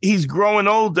he's growing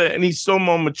older and he's so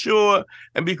more mature,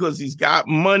 and because he's got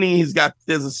money,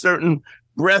 there's a certain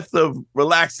breadth of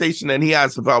relaxation that he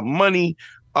has about money.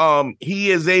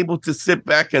 He is able to sit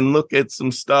back and look at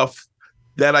some stuff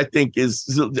that I think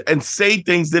and say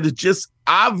things that are just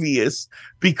obvious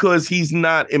because he's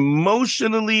not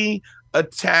emotionally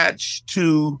attached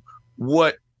to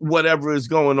whatever is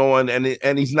going on,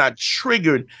 and he's not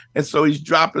triggered, and so he's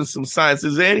dropping some science.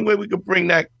 Is there any way we could bring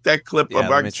that clip up?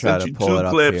 Let me try to pull it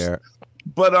up here.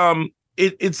 But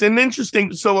it's an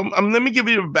interesting. So let me give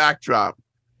you a backdrop.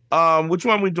 Which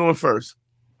one are we doing first?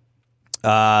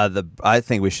 I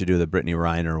think we should do the Brittany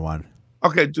Reiner one.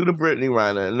 Okay, do the Brittany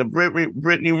Reiner, and the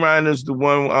Brittany Reiner's the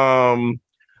one.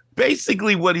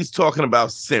 Basically, what he's talking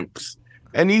about, simps.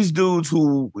 And there's dudes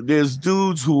who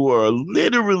are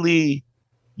literally,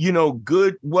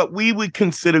 good, what we would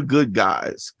consider good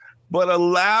guys, but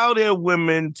allow their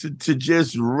women to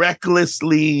just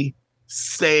recklessly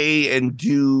say and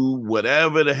do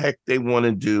whatever the heck they want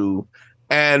to do.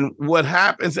 And what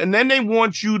happens, and then and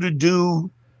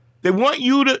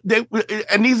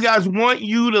these guys want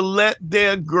you to let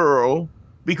their girl,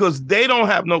 because they don't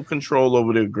have no control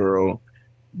over their girl.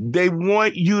 They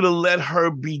want you to let her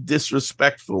be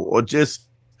disrespectful or just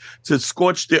to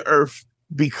scorch the earth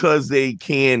because they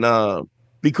can't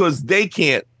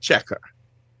check her.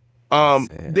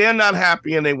 They're not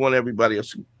happy and they want everybody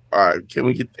else. All right, can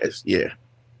we get this? Yeah.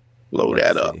 Blow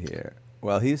that up. Here.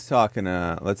 Well, he's talking,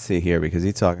 let's see here, because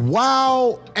he's talking.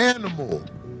 Wow, animal.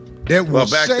 that will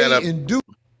back that say up. and do.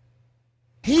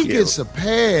 He gets a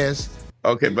pass.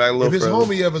 Okay, back a little if his further.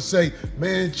 homie ever say,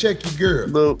 man, check your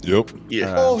girl. Yep.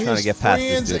 Yeah. All I'm trying his to get past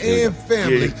this, friends dude. and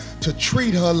family to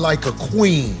treat her like a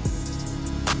queen.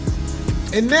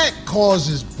 And that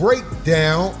causes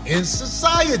breakdown in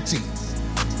society.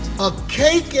 A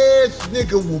cake-ass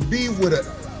nigga will be with a...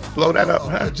 Blow that up,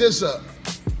 huh? Just a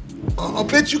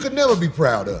bitch you could never be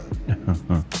proud of.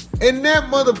 And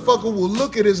that motherfucker will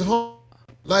look at his home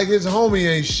like his homie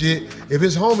ain't shit if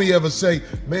his homie ever say,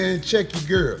 man, check your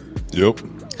girl. Yep.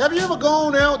 Have you ever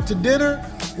gone out to dinner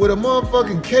with a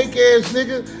motherfucking cake-ass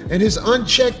nigga and his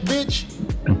unchecked bitch?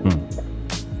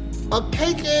 A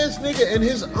cake-ass nigga and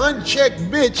his unchecked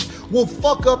bitch will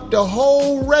fuck up the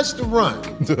whole restaurant.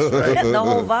 The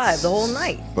whole vibe, the whole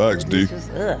night. Facts, D. It's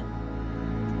just, ugh.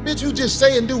 Bitch, you just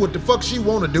say and do what the fuck she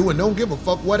want to do and don't give a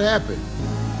fuck what happened.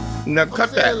 Now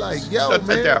cut that. Like, yo, cut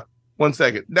man. that down. 1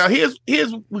 second. Now here's.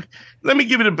 Let me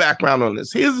give you the background on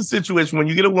this. Here's the situation when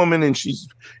you get a woman and she's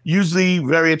usually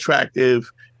very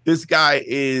attractive. This guy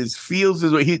feels as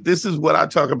though this is what I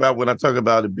talk about when I talk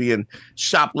about it being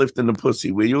shoplifting the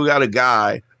pussy, where you got a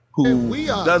guy who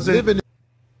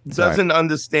doesn't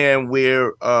understand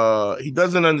where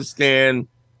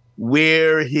what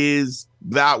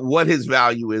his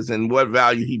value is and what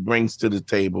value he brings to the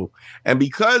table. And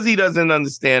because he doesn't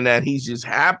understand that, he's just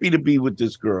happy to be with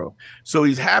this girl. So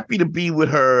he's happy to be with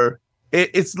her.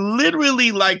 It's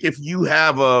literally like if you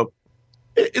got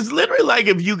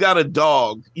a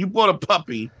dog, you bought a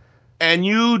puppy and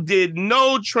you did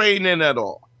no training at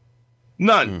all.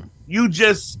 None. You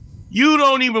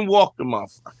don't even walk the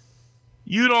motherfucker.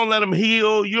 You don't let him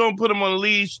heel. You don't put him on a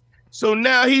leash. So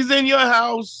now he's in your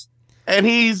house and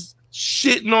he's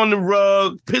shitting on the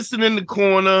rug, pissing in the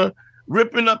corner,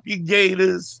 ripping up your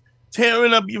gaiters,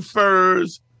 tearing up your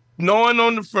furs, gnawing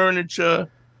on the furniture,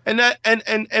 and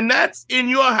that's in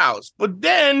your house. But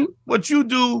then what you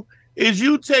do is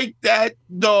you take that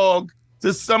dog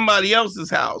to somebody else's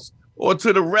house or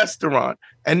to the restaurant,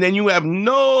 and then you have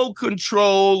no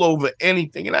control over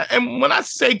anything. And when I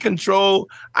say control,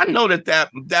 I know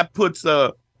that puts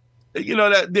that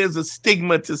there's a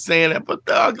stigma to saying that, but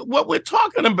what we're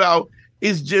talking about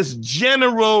is just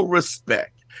general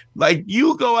respect. Like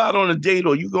you go out on a date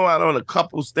or you go out on a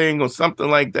couples thing or something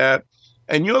like that,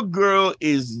 and your girl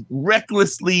is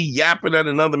recklessly yapping at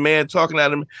another man, talking at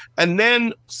him, and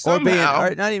then somehow...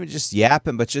 Or not even just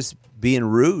yapping, but just being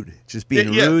rude. Just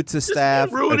being rude to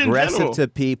staff, aggressive to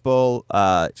people,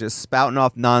 just spouting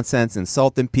off nonsense,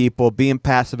 insulting people, being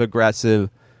passive-aggressive,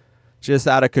 just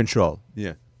out of control.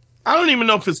 Yeah. I don't even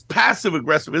know if it's passive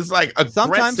aggressive. It's like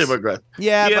aggressive aggressive.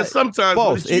 Yeah, sometimes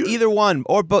both. Either one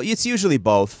or both. It's usually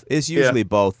both.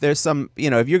 Both. There's some,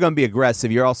 if you're going to be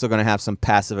aggressive, you're also going to have some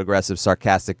passive aggressive,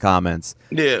 sarcastic comments.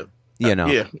 Yeah.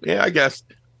 Yeah, I guess.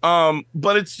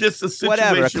 But it's just a situation.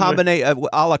 Whatever, a combination,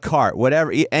 a la carte,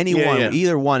 whatever.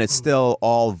 Either one, it's still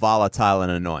all volatile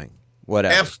and annoying.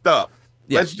 Whatever. Effed up.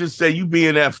 Yeah. Let's just say you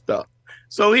being effed up.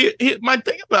 So my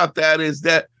thing about that is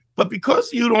that. But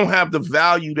because you don't have the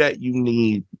value that you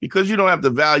need, because you don't have the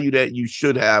value that you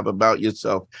should have about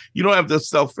yourself, you don't have the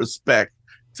self-respect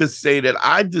to say that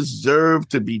I deserve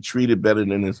to be treated better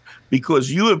than this,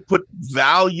 because you have put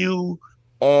value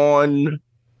on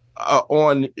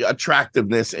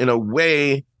attractiveness in a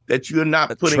way that you're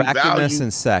not putting value. Attractiveness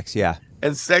and sex, yeah.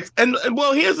 And sex. And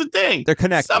well, here's the thing. They're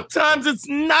connected. Sometimes it's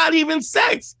not even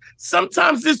sex.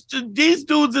 Sometimes these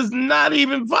dudes is not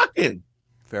even fucking.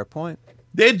 Fair point.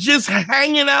 They're just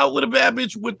hanging out with a bad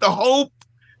bitch with the hope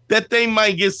that they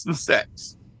might get some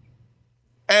sex.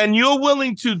 And you're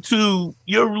willing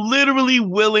you're literally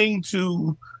willing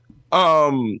to,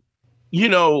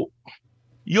 you're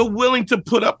willing to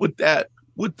put up with that,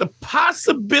 with the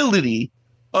possibility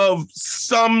of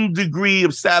some degree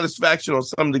of satisfaction or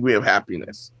some degree of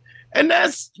happiness. And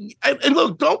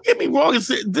look, don't get me wrong.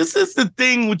 This is the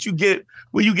thing where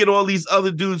you get all these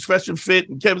other dudes fresh and fit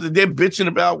and they're bitching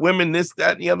about women, this,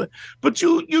 that, and the other. But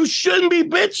you shouldn't be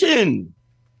bitching.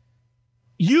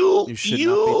 You should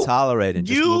not be tolerated.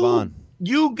 Just move on.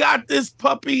 You got this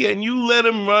puppy and you let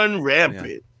him run rampant.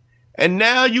 Yeah. And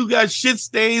now you got shit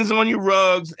stains on your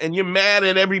rugs and you're mad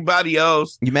at everybody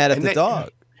else. You're mad at the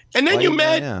dog. And then you're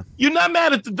mad. Yeah. You're not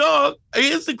mad at the dog.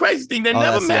 Here's the crazy thing. They're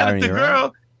never mad at the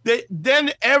girl. Right?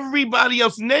 Then everybody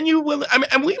else, and then you will. I mean,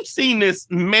 and we've seen this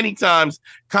many times.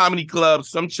 Comedy clubs.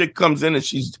 Some chick comes in and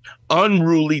she's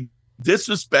unruly,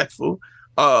 disrespectful,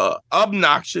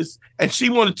 obnoxious, and she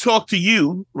want to talk to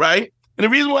you, right? And the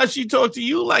reason why she talked to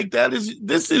you like that is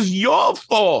this is your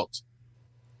fault.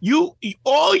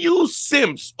 All you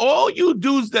simps, all you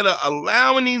dudes that are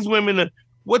allowing these women to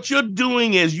what you're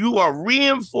doing is you are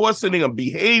reinforcing a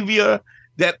behavior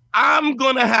that I'm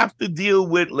going to have to deal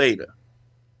with later.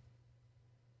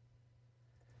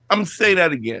 I'm going to say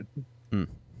that again.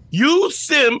 You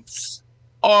simps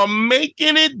are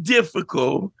making it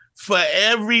difficult for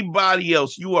everybody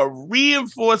else. You are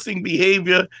reinforcing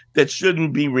behavior that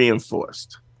shouldn't be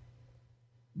reinforced.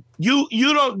 You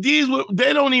don't,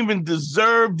 they don't even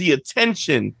deserve the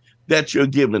attention that you're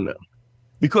giving them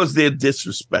because they're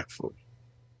disrespectful.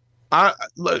 I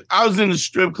was in the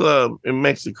strip club in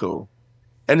Mexico,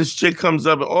 and this chick comes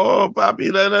up and, oh,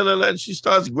 papi, la, la, la, la. She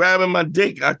starts grabbing my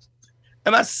dick.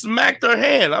 And I smacked her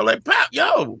hand. I'm like, Pop,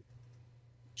 yo,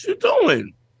 what you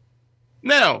doing?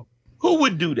 Now, who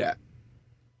would do that?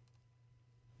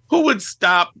 Who would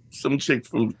stop some chick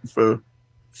for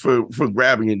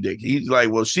grabbing your dick? He's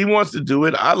like, well, she wants to do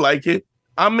it. I like it.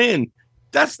 I'm in.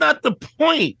 That's not the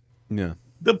point. Yeah.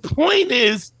 The point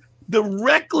is the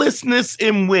recklessness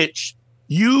in which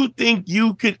you think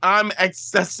I'm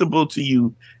accessible to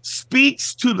you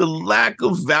speaks to the lack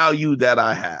of value that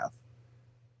I have.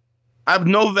 I have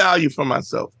no value for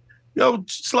myself. Yo,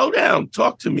 slow down.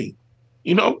 Talk to me.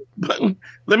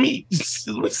 Let me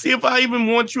see if I even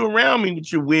want you around me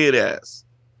with your weird ass.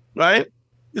 Right?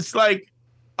 It's like,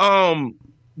 but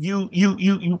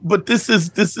this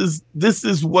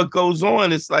is what goes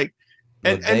on. It's like,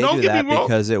 and don't get me wrong,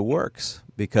 because it works,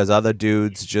 because other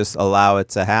dudes just allow it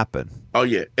to happen. Oh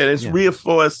yeah, and it's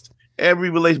reinforced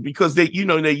every relationship because they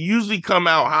usually come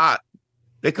out hot.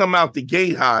 They come out the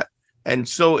gate hot, and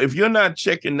so if you're not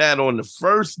checking that on the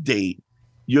first date,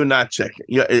 you're not checking.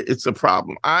 Yeah, it's a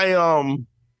problem. And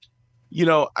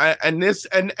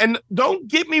don't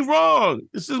get me wrong.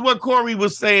 This is what Corey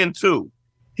was saying too.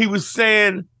 He was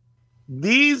saying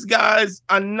these guys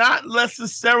are not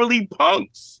necessarily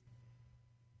punks.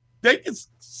 They can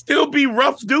still be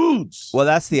rough dudes. Well,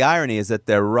 that's the irony, is that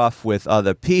they're rough with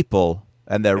other people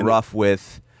and they're rough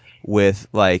with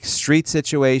like street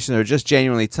situations or just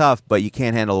genuinely tough, but you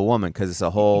can't handle a woman because it's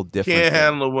a whole different Can't thing.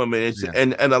 handle a woman.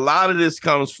 And a lot of this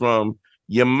comes from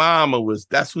your mama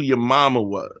that's who your mama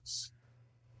was.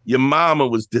 Your mama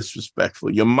was disrespectful.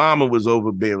 Your mama was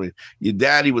overbearing. Your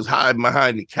daddy was hiding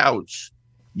behind the couch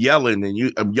yelling, and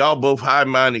y'all both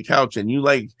hiding behind the couch, and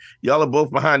y'all are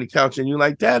both behind the couch, and you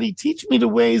like, Daddy, teach me the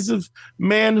ways of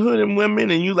manhood and women,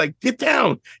 and you like, get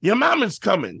down, your mama's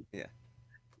coming. Yeah.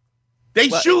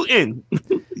 Shooting.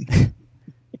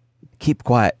 Keep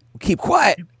quiet.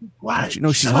 Why? Don't you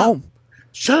know she's home?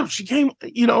 Shut up. She came,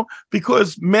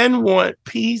 because men want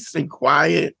peace and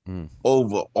quiet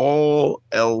over all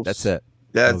else. That's it.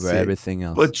 That's over it. Everything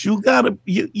else. But you gotta,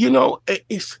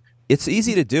 it's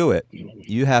easy to do it.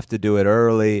 You have to do it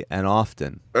early and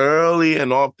often. And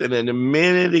the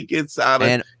minute it gets out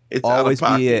of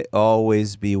pocket.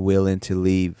 Always be willing to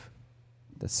leave.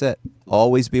 That's it.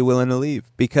 Always be willing to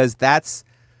leave, because that's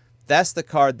the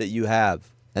card that you have,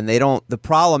 and they don't. The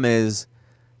problem is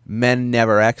men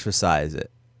never exercise it.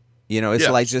 It's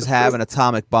like just having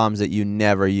atomic bombs that you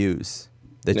never use,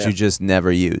 you just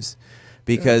never use,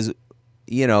 because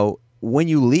when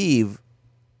you leave.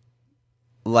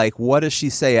 Like, what does she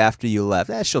say after you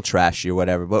left? She'll trash you or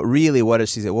whatever. But really, what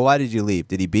does she say? Well, why did you leave?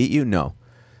 Did he beat you? No.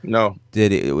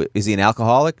 Is he an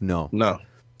alcoholic? No.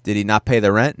 Did he not pay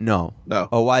the rent? No.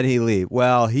 Oh, why did he leave?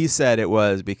 Well, he said it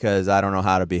was because I don't know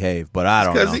how to behave, but I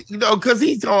don't know. Because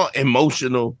he's all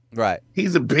emotional. Right.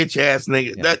 He's a bitch ass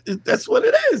nigga. Yeah. That's what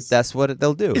it is. That's what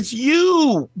they'll do. It's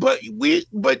you. But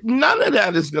none of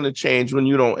that is going to change when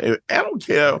you don't. I don't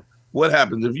care what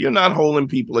happens if you're not holding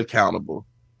people accountable.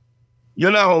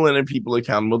 You're not holding people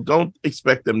accountable. Don't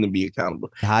expect them to be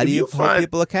accountable. How do you hold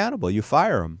people accountable? You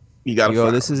fire them. You got to go.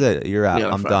 This is it. You're out.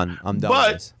 I'm done. I'm done.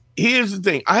 But with this. Here's the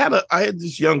thing. I had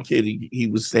this young kid. He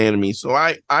was saying to me. So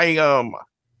I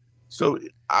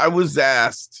was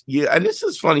asked. Yeah, and this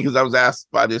is funny because I was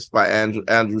asked by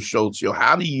Andrew Schultz.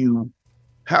 How do you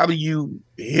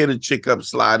hit a chick up,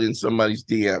 slide in somebody's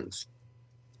DMs?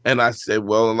 And I said,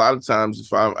 well, a lot of times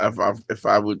if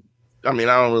I would. I mean,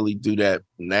 I don't really do that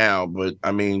now, but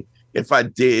I mean, if I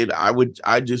did,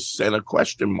 I just send a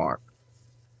question mark.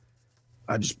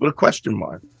 I just put a question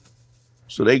mark.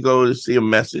 So they go to see a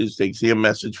message, they see a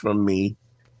message from me,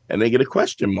 and they get a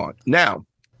question mark. Now,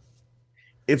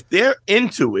 if they're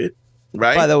into it,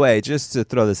 right? By the way, just to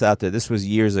throw this out there, this was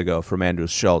years ago from Andrew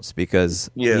Schultz because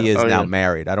he is now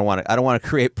married. I don't want to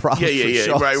create problems. Yeah.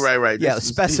 Schultz. Right. Yeah,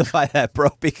 specify that,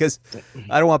 bro, because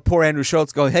I don't want poor Andrew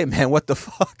Schultz going, "Hey, man, what the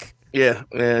fuck." Yeah.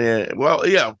 Well,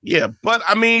 yeah. But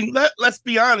I mean, let's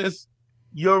be honest.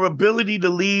 Your ability to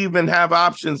leave and have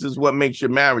options is what makes your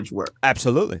marriage work.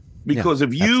 Absolutely. Because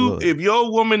if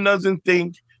your woman doesn't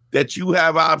think that you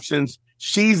have options,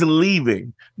 She's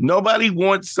leaving. Nobody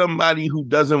wants somebody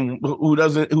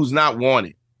who's not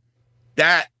wanted.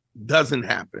 That doesn't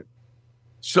happen.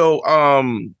 So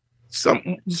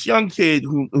this young kid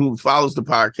who follows the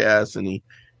podcast and he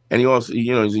also,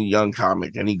 he's a young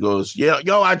comic, and he goes,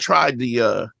 I tried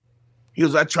I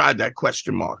tried that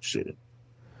question mark shit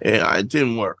and it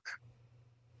didn't work.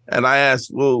 And I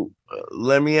asked, well,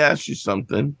 let me ask you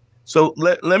something. So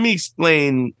let me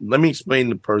explain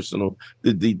the personal,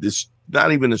 the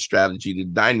not even the strategy, the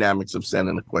dynamics of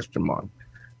sending a question mark.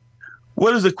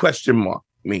 What does a question mark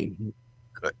mean?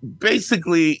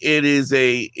 Basically, it's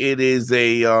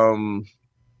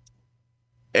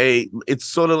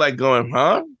sort of like going,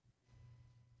 huh?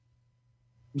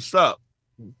 What's up?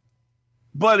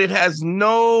 But it has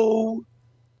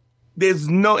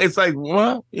it's like,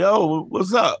 what? Yo,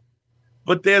 what's up?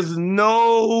 But there's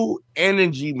no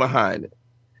energy behind it.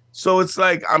 So it's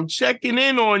like, I'm checking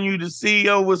in on you to see,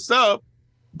 yo, what's up?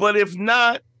 But if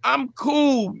not, I'm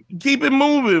cool. Keep it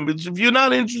moving. But if you're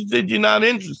not interested, you're not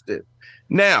interested.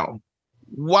 Now,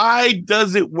 why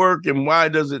does it work and why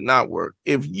does it not work?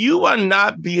 If you are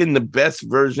not being the best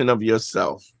version of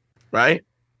yourself, right?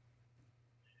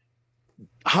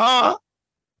 Huh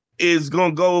is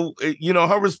going to go,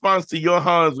 her response to your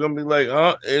huh is going to be like,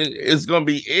 it's going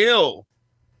to be ill,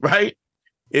 right?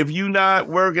 If you're not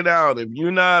working out, if you're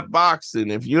not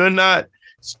boxing, if you're not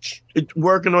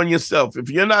working on yourself, if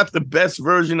you're not the best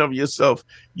version of yourself,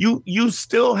 you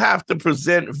still have to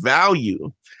present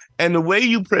value. And the way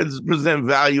you present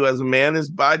value as a man is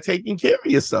by taking care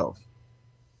of yourself,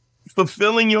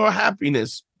 fulfilling your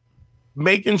happiness,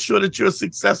 making sure that you're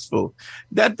successful.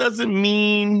 That doesn't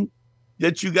mean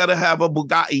that you got to have a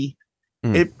Bugatti.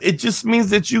 It just means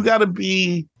that you got to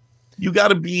be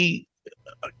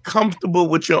comfortable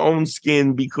with your own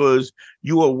skin, because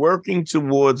you are working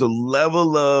towards a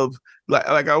level of,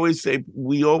 like I always say,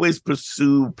 we always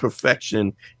pursue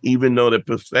perfection, even though that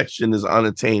perfection is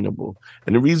unattainable.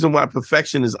 And the reason why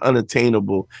perfection is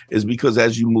unattainable is because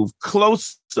as you move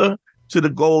closer to the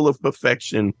goal of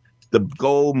perfection, the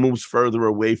goal moves further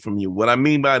away from you. What I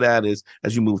mean by that is,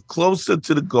 as you move closer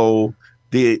to the goal,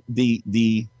 the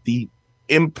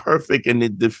imperfect and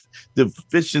the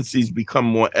deficiencies become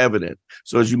more evident.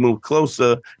 So as you move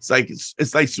closer, it's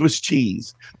like Swiss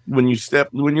cheese. When you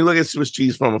look at Swiss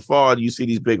cheese from afar, you see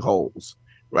these big holes,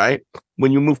 right?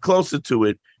 When you move closer to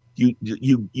it,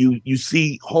 you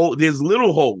see there's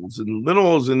little holes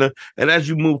in there, and as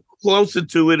you move closer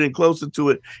to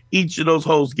it, each of those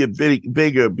holes get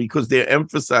bigger because they're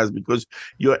emphasized, because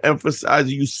you're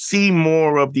emphasizing, you see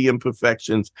more of the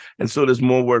imperfections, and so there's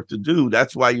more work to do.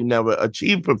 That's why you never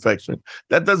achieve perfection.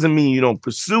 That doesn't mean you don't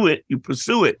pursue it. You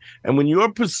pursue it, and when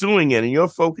you're pursuing it and you're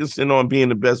focusing on being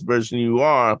the best version you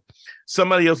are,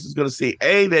 somebody else is going to say,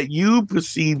 A, that you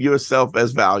perceive yourself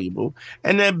as valuable,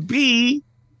 and then B,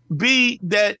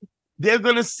 that they're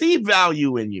going to see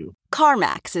value in you.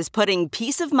 CarMax is putting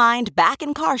peace of mind back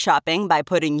in car shopping by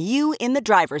putting you in the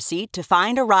driver's seat to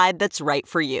find a ride that's right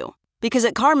for you. Because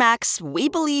at CarMax, we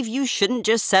believe you shouldn't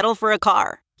just settle for a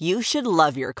car. You should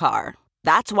love your car.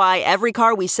 That's why every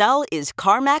car we sell is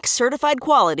CarMax certified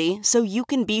quality, so you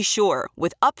can be sure,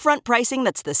 with upfront pricing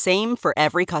that's the same for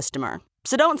every customer.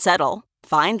 So don't settle.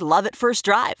 Find love at first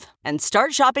drive and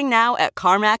start shopping now at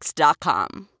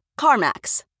CarMax.com.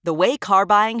 CarMax, the way car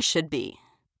buying should be.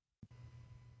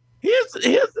 Here's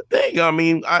the thing. I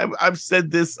mean, I've said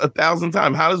this 1,000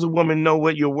 times. How does a woman know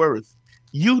what you're worth?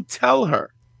 You tell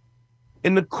her.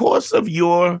 In the course of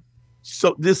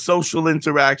this social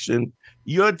interaction,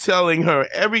 you're telling her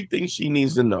everything she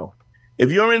needs to know. If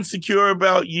you're insecure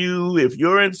about you, if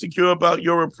you're insecure about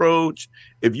your approach,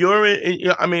 if you're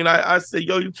I say,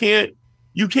 yo, you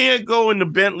can't go in the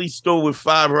Bentley store with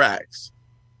 5 racks.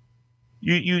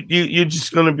 You're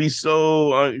just gonna be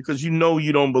so because you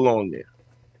don't belong there.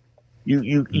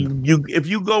 You if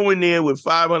you go in there with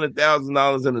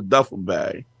 $500,000 in a duffel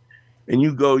bag, and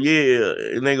you go, yeah,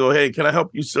 and they go, hey, can I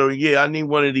help you, sir? Yeah, I need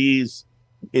one of these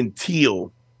in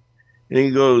teal. And he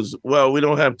goes, well, we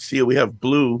don't have teal, we have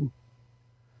blue.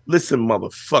 Listen,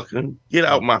 motherfucker, get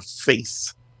out my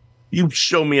face. You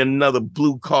show me another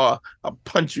blue car, I'll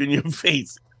punch you in your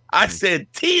face. I said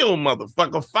teal,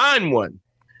 motherfucker, find one.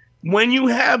 When you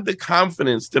have the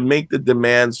confidence to make the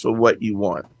demands for what you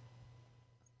want,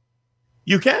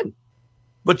 you can,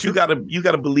 but you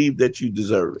gotta believe that you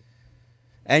deserve it.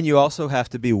 And you also have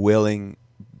to be willing.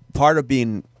 Part of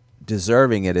being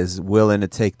deserving it is willing to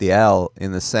take the L,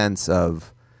 in the sense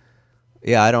of,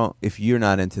 if you're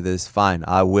not into this, fine,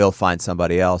 I will find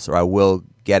somebody else, or I will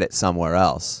get it somewhere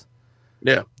else.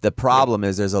 Yeah. The problem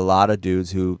is there's a lot of dudes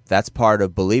who, that's part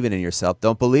of believing in yourself,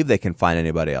 don't believe they can find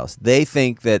anybody else. They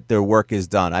think that their work is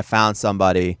done. I found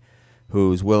somebody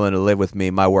who's willing to live with me.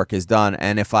 My work is done.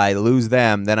 And if I lose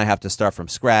them, then I have to start from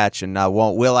scratch. And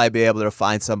will I be able to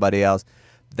find somebody else?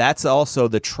 That's also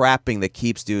the trapping that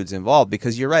keeps dudes involved,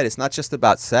 because you're right. It's not just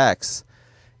about sex.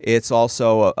 It's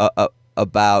also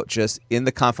about just in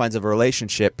the confines of a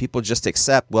relationship, people just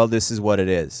accept, well, this is what it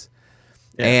is.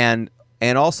 Yeah.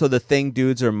 And also the thing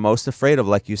dudes are most afraid of,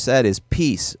 like you said, is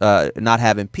peace, not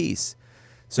having peace.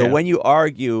 So when you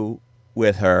argue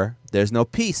with her, there's no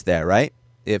peace there, right?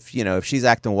 If she's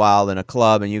acting wild in a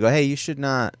club and you go, hey, you should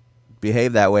not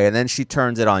behave that way, and then she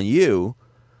turns it on you,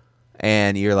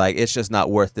 and you're like, it's just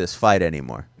not worth this fight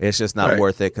anymore. It's just not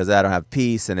worth it because I don't have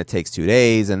peace, and it takes 2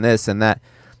 days, and this and that,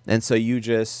 and so you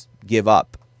just give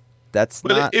up. That's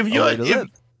not a way to live.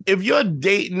 If you're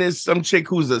dating some chick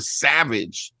who's a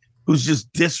savage, who's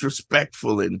just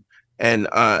disrespectful and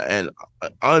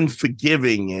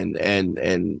unforgiving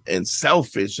and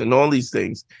selfish and all these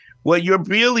things, what you're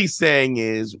really saying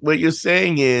is, look,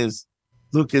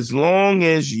 as long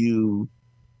as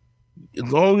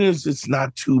it's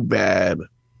not too bad,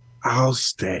 I'll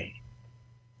stay.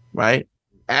 Right?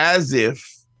 As if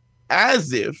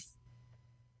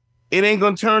it ain't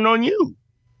gonna turn on you.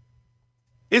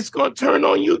 It's going to turn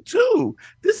on you too.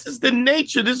 This is the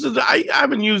nature. I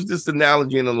haven't used this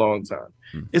analogy in a long time.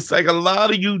 It's like a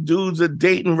lot of you dudes are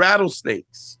dating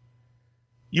rattlesnakes.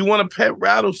 You want a pet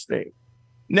rattlesnake.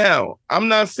 Now, I'm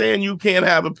not saying you can't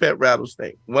have a pet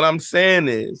rattlesnake. What I'm saying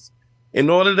is, in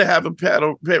order to have a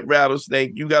pet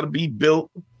rattlesnake, you got to be built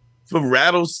for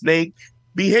rattlesnake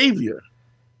behavior.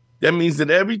 That means that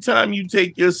every time you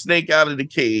take your snake out of the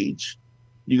cage,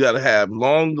 you got to have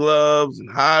long gloves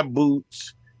and high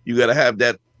boots. You got to have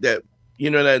that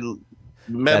metal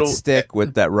that stick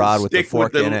with that rod with the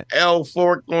fork in it, L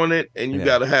fork on it, and you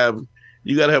got to have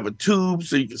a tube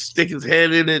so you can stick his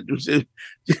head in it,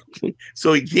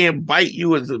 so he can't bite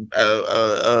you as a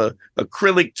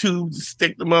acrylic tube to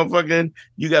stick the motherfucker in.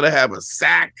 You got to have a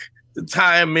sack to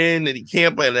tie him in, and he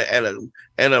can't and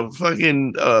a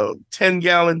fucking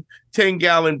 10-gallon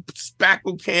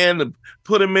spackle can to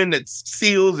put him in that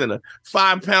seals, and a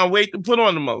 5-pound weight to put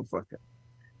on the motherfucker.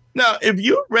 Now, if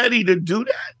you're ready to do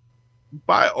that,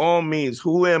 by all means,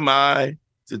 who am I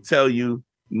to tell you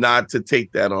not to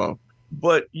take that on?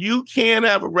 But you can't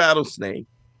have a rattlesnake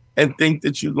and think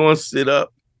that you're going to sit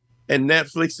up and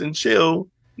Netflix and chill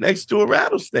next to a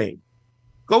rattlesnake.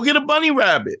 Go get a bunny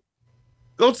rabbit.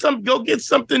 Go get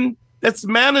something that's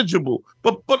manageable,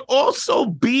 but also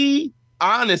be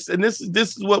honest. And this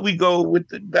is what we go with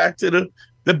back to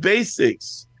the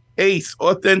basics. Ace,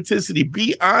 authenticity.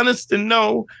 Be honest and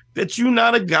know that you're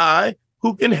not a guy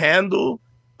who can handle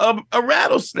a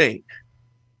rattlesnake.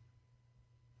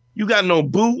 You got no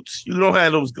boots. You don't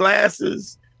have those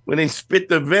glasses when they spit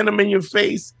the venom in your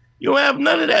face. You don't have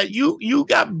none of that. You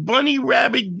got bunny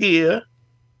rabbit gear,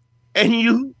 and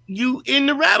you in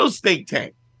the rattlesnake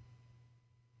tank.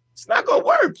 It's not gonna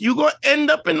work. You're gonna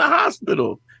end up in the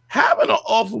hospital. Having an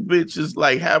awful bitch is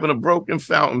like having a broken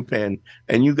fountain pen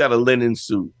and you got a linen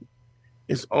suit.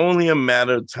 It's only a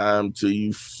matter of time till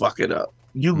you fuck it up.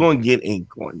 You're gonna get ink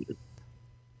on you.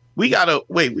 We gotta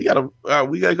go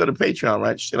to Patreon,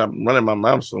 right? Shit, I'm running my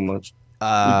mouth so much.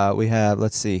 We have,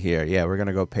 let's see here. Yeah, we're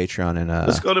gonna go Patreon and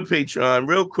let's go to Patreon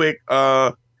real quick.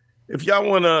 If y'all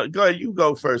wanna go ahead, you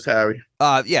go first, Harry.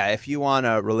 Yeah, if you want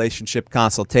a relationship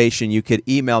consultation, you could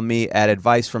email me at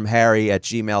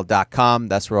advicefromharry@gmail.com.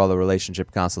 That's where all the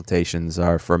relationship consultations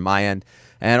are from my end.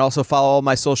 And also follow all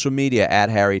my social media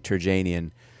at Harry Turjanian.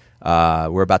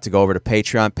 We're about to go over to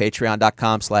Patreon,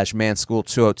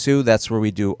 patreon.com/manschool202. That's where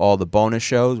we do all the bonus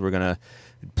shows. We're going to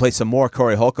play some more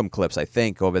Corey Holcomb clips, I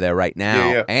think, over there right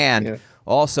now. And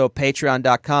also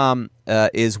patreon.com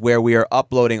is where we are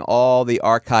uploading all the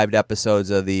archived episodes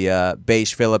of the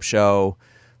Beige Phillip Show,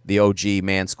 the OG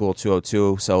Man School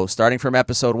 202. So starting from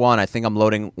episode 1, I think I'm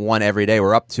loading one every day.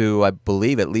 We're up to, I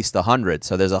believe, at least 100.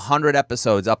 So there's 100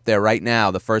 episodes up there right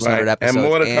now, the first 100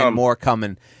 episodes, and more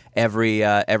coming every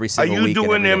single week. Are you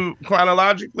doing them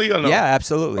chronologically or no? Yeah,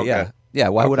 absolutely. Okay. Yeah.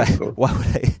 Why would I?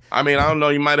 I mean, I don't know.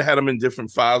 You might have had them in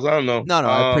different files. I don't know. No,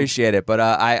 I appreciate it. But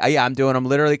I'm doing them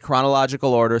literally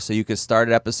chronological order. So you could start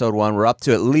at episode 1. We're up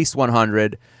to at least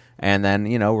 100. And then,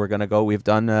 we're going to go. We've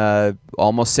done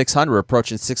almost 600,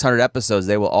 approaching 600 episodes.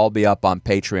 They will all be up on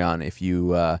Patreon if you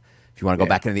want to go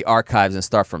back into the archives and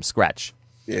start from scratch.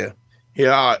 Yeah.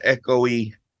 Here are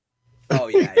echoey. Oh,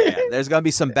 yeah. There's going to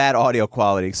be some bad audio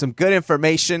quality. Some good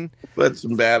information. But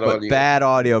some bad audio. Bad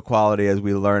audio quality as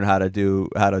we learn how to do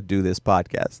this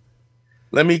podcast.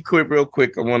 Let me quit real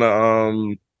quick. I want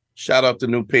to shout out the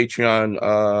new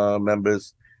Patreon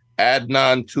members: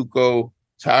 Adnan Tuco,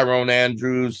 Tyrone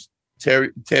Andrews,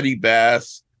 Teddy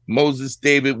Bass, Moses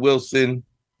David Wilson,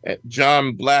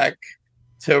 John Black,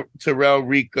 Terrell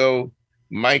Rico,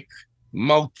 Mike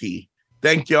Mulkey.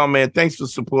 Thank y'all, man. Thanks for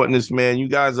supporting us, man. You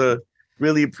guys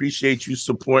really appreciate you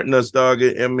supporting us, dog.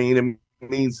 I mean, it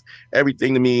means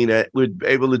everything to me that we're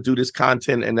able to do this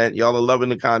content and that y'all are loving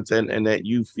the content and that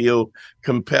you feel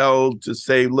compelled to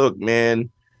say, look, man,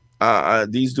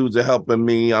 these dudes are helping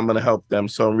me. I'm going to help them.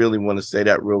 So I really want to say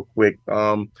that real quick.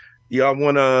 Y'all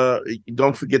want to,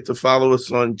 don't forget to follow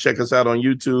us check us out on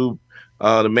YouTube,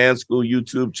 the Man School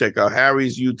YouTube. Check out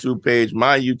Harry's YouTube page,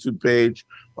 my YouTube page.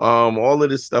 All of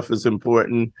this stuff is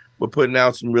important. We're putting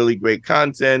out some really great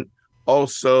content.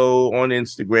 Also on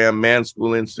Instagram, Man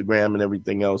School Instagram, and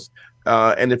everything else.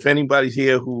 And if anybody's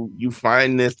here who you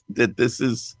find that this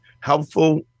is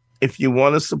helpful, if you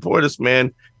want to support us,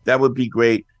 man, that would be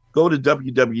great. Go to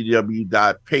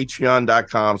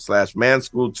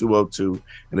www.patreon.com/manschool202.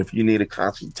 And if you need a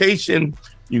consultation,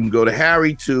 you can go to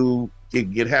Harry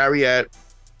get Harry at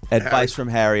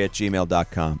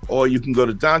advicefromharry@gmail.com. Or you can go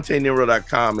to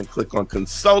DanteNero.com and click on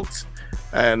consult.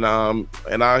 And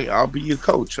I'll be your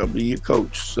coach. So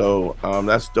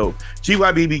that's dope.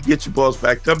 GYBB, get your balls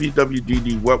back.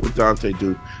 WWDD, what would Dante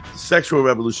do? The Sexual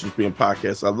Revolution is being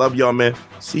podcast. I love y'all, man.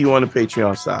 See you on the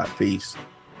Patreon side. Peace.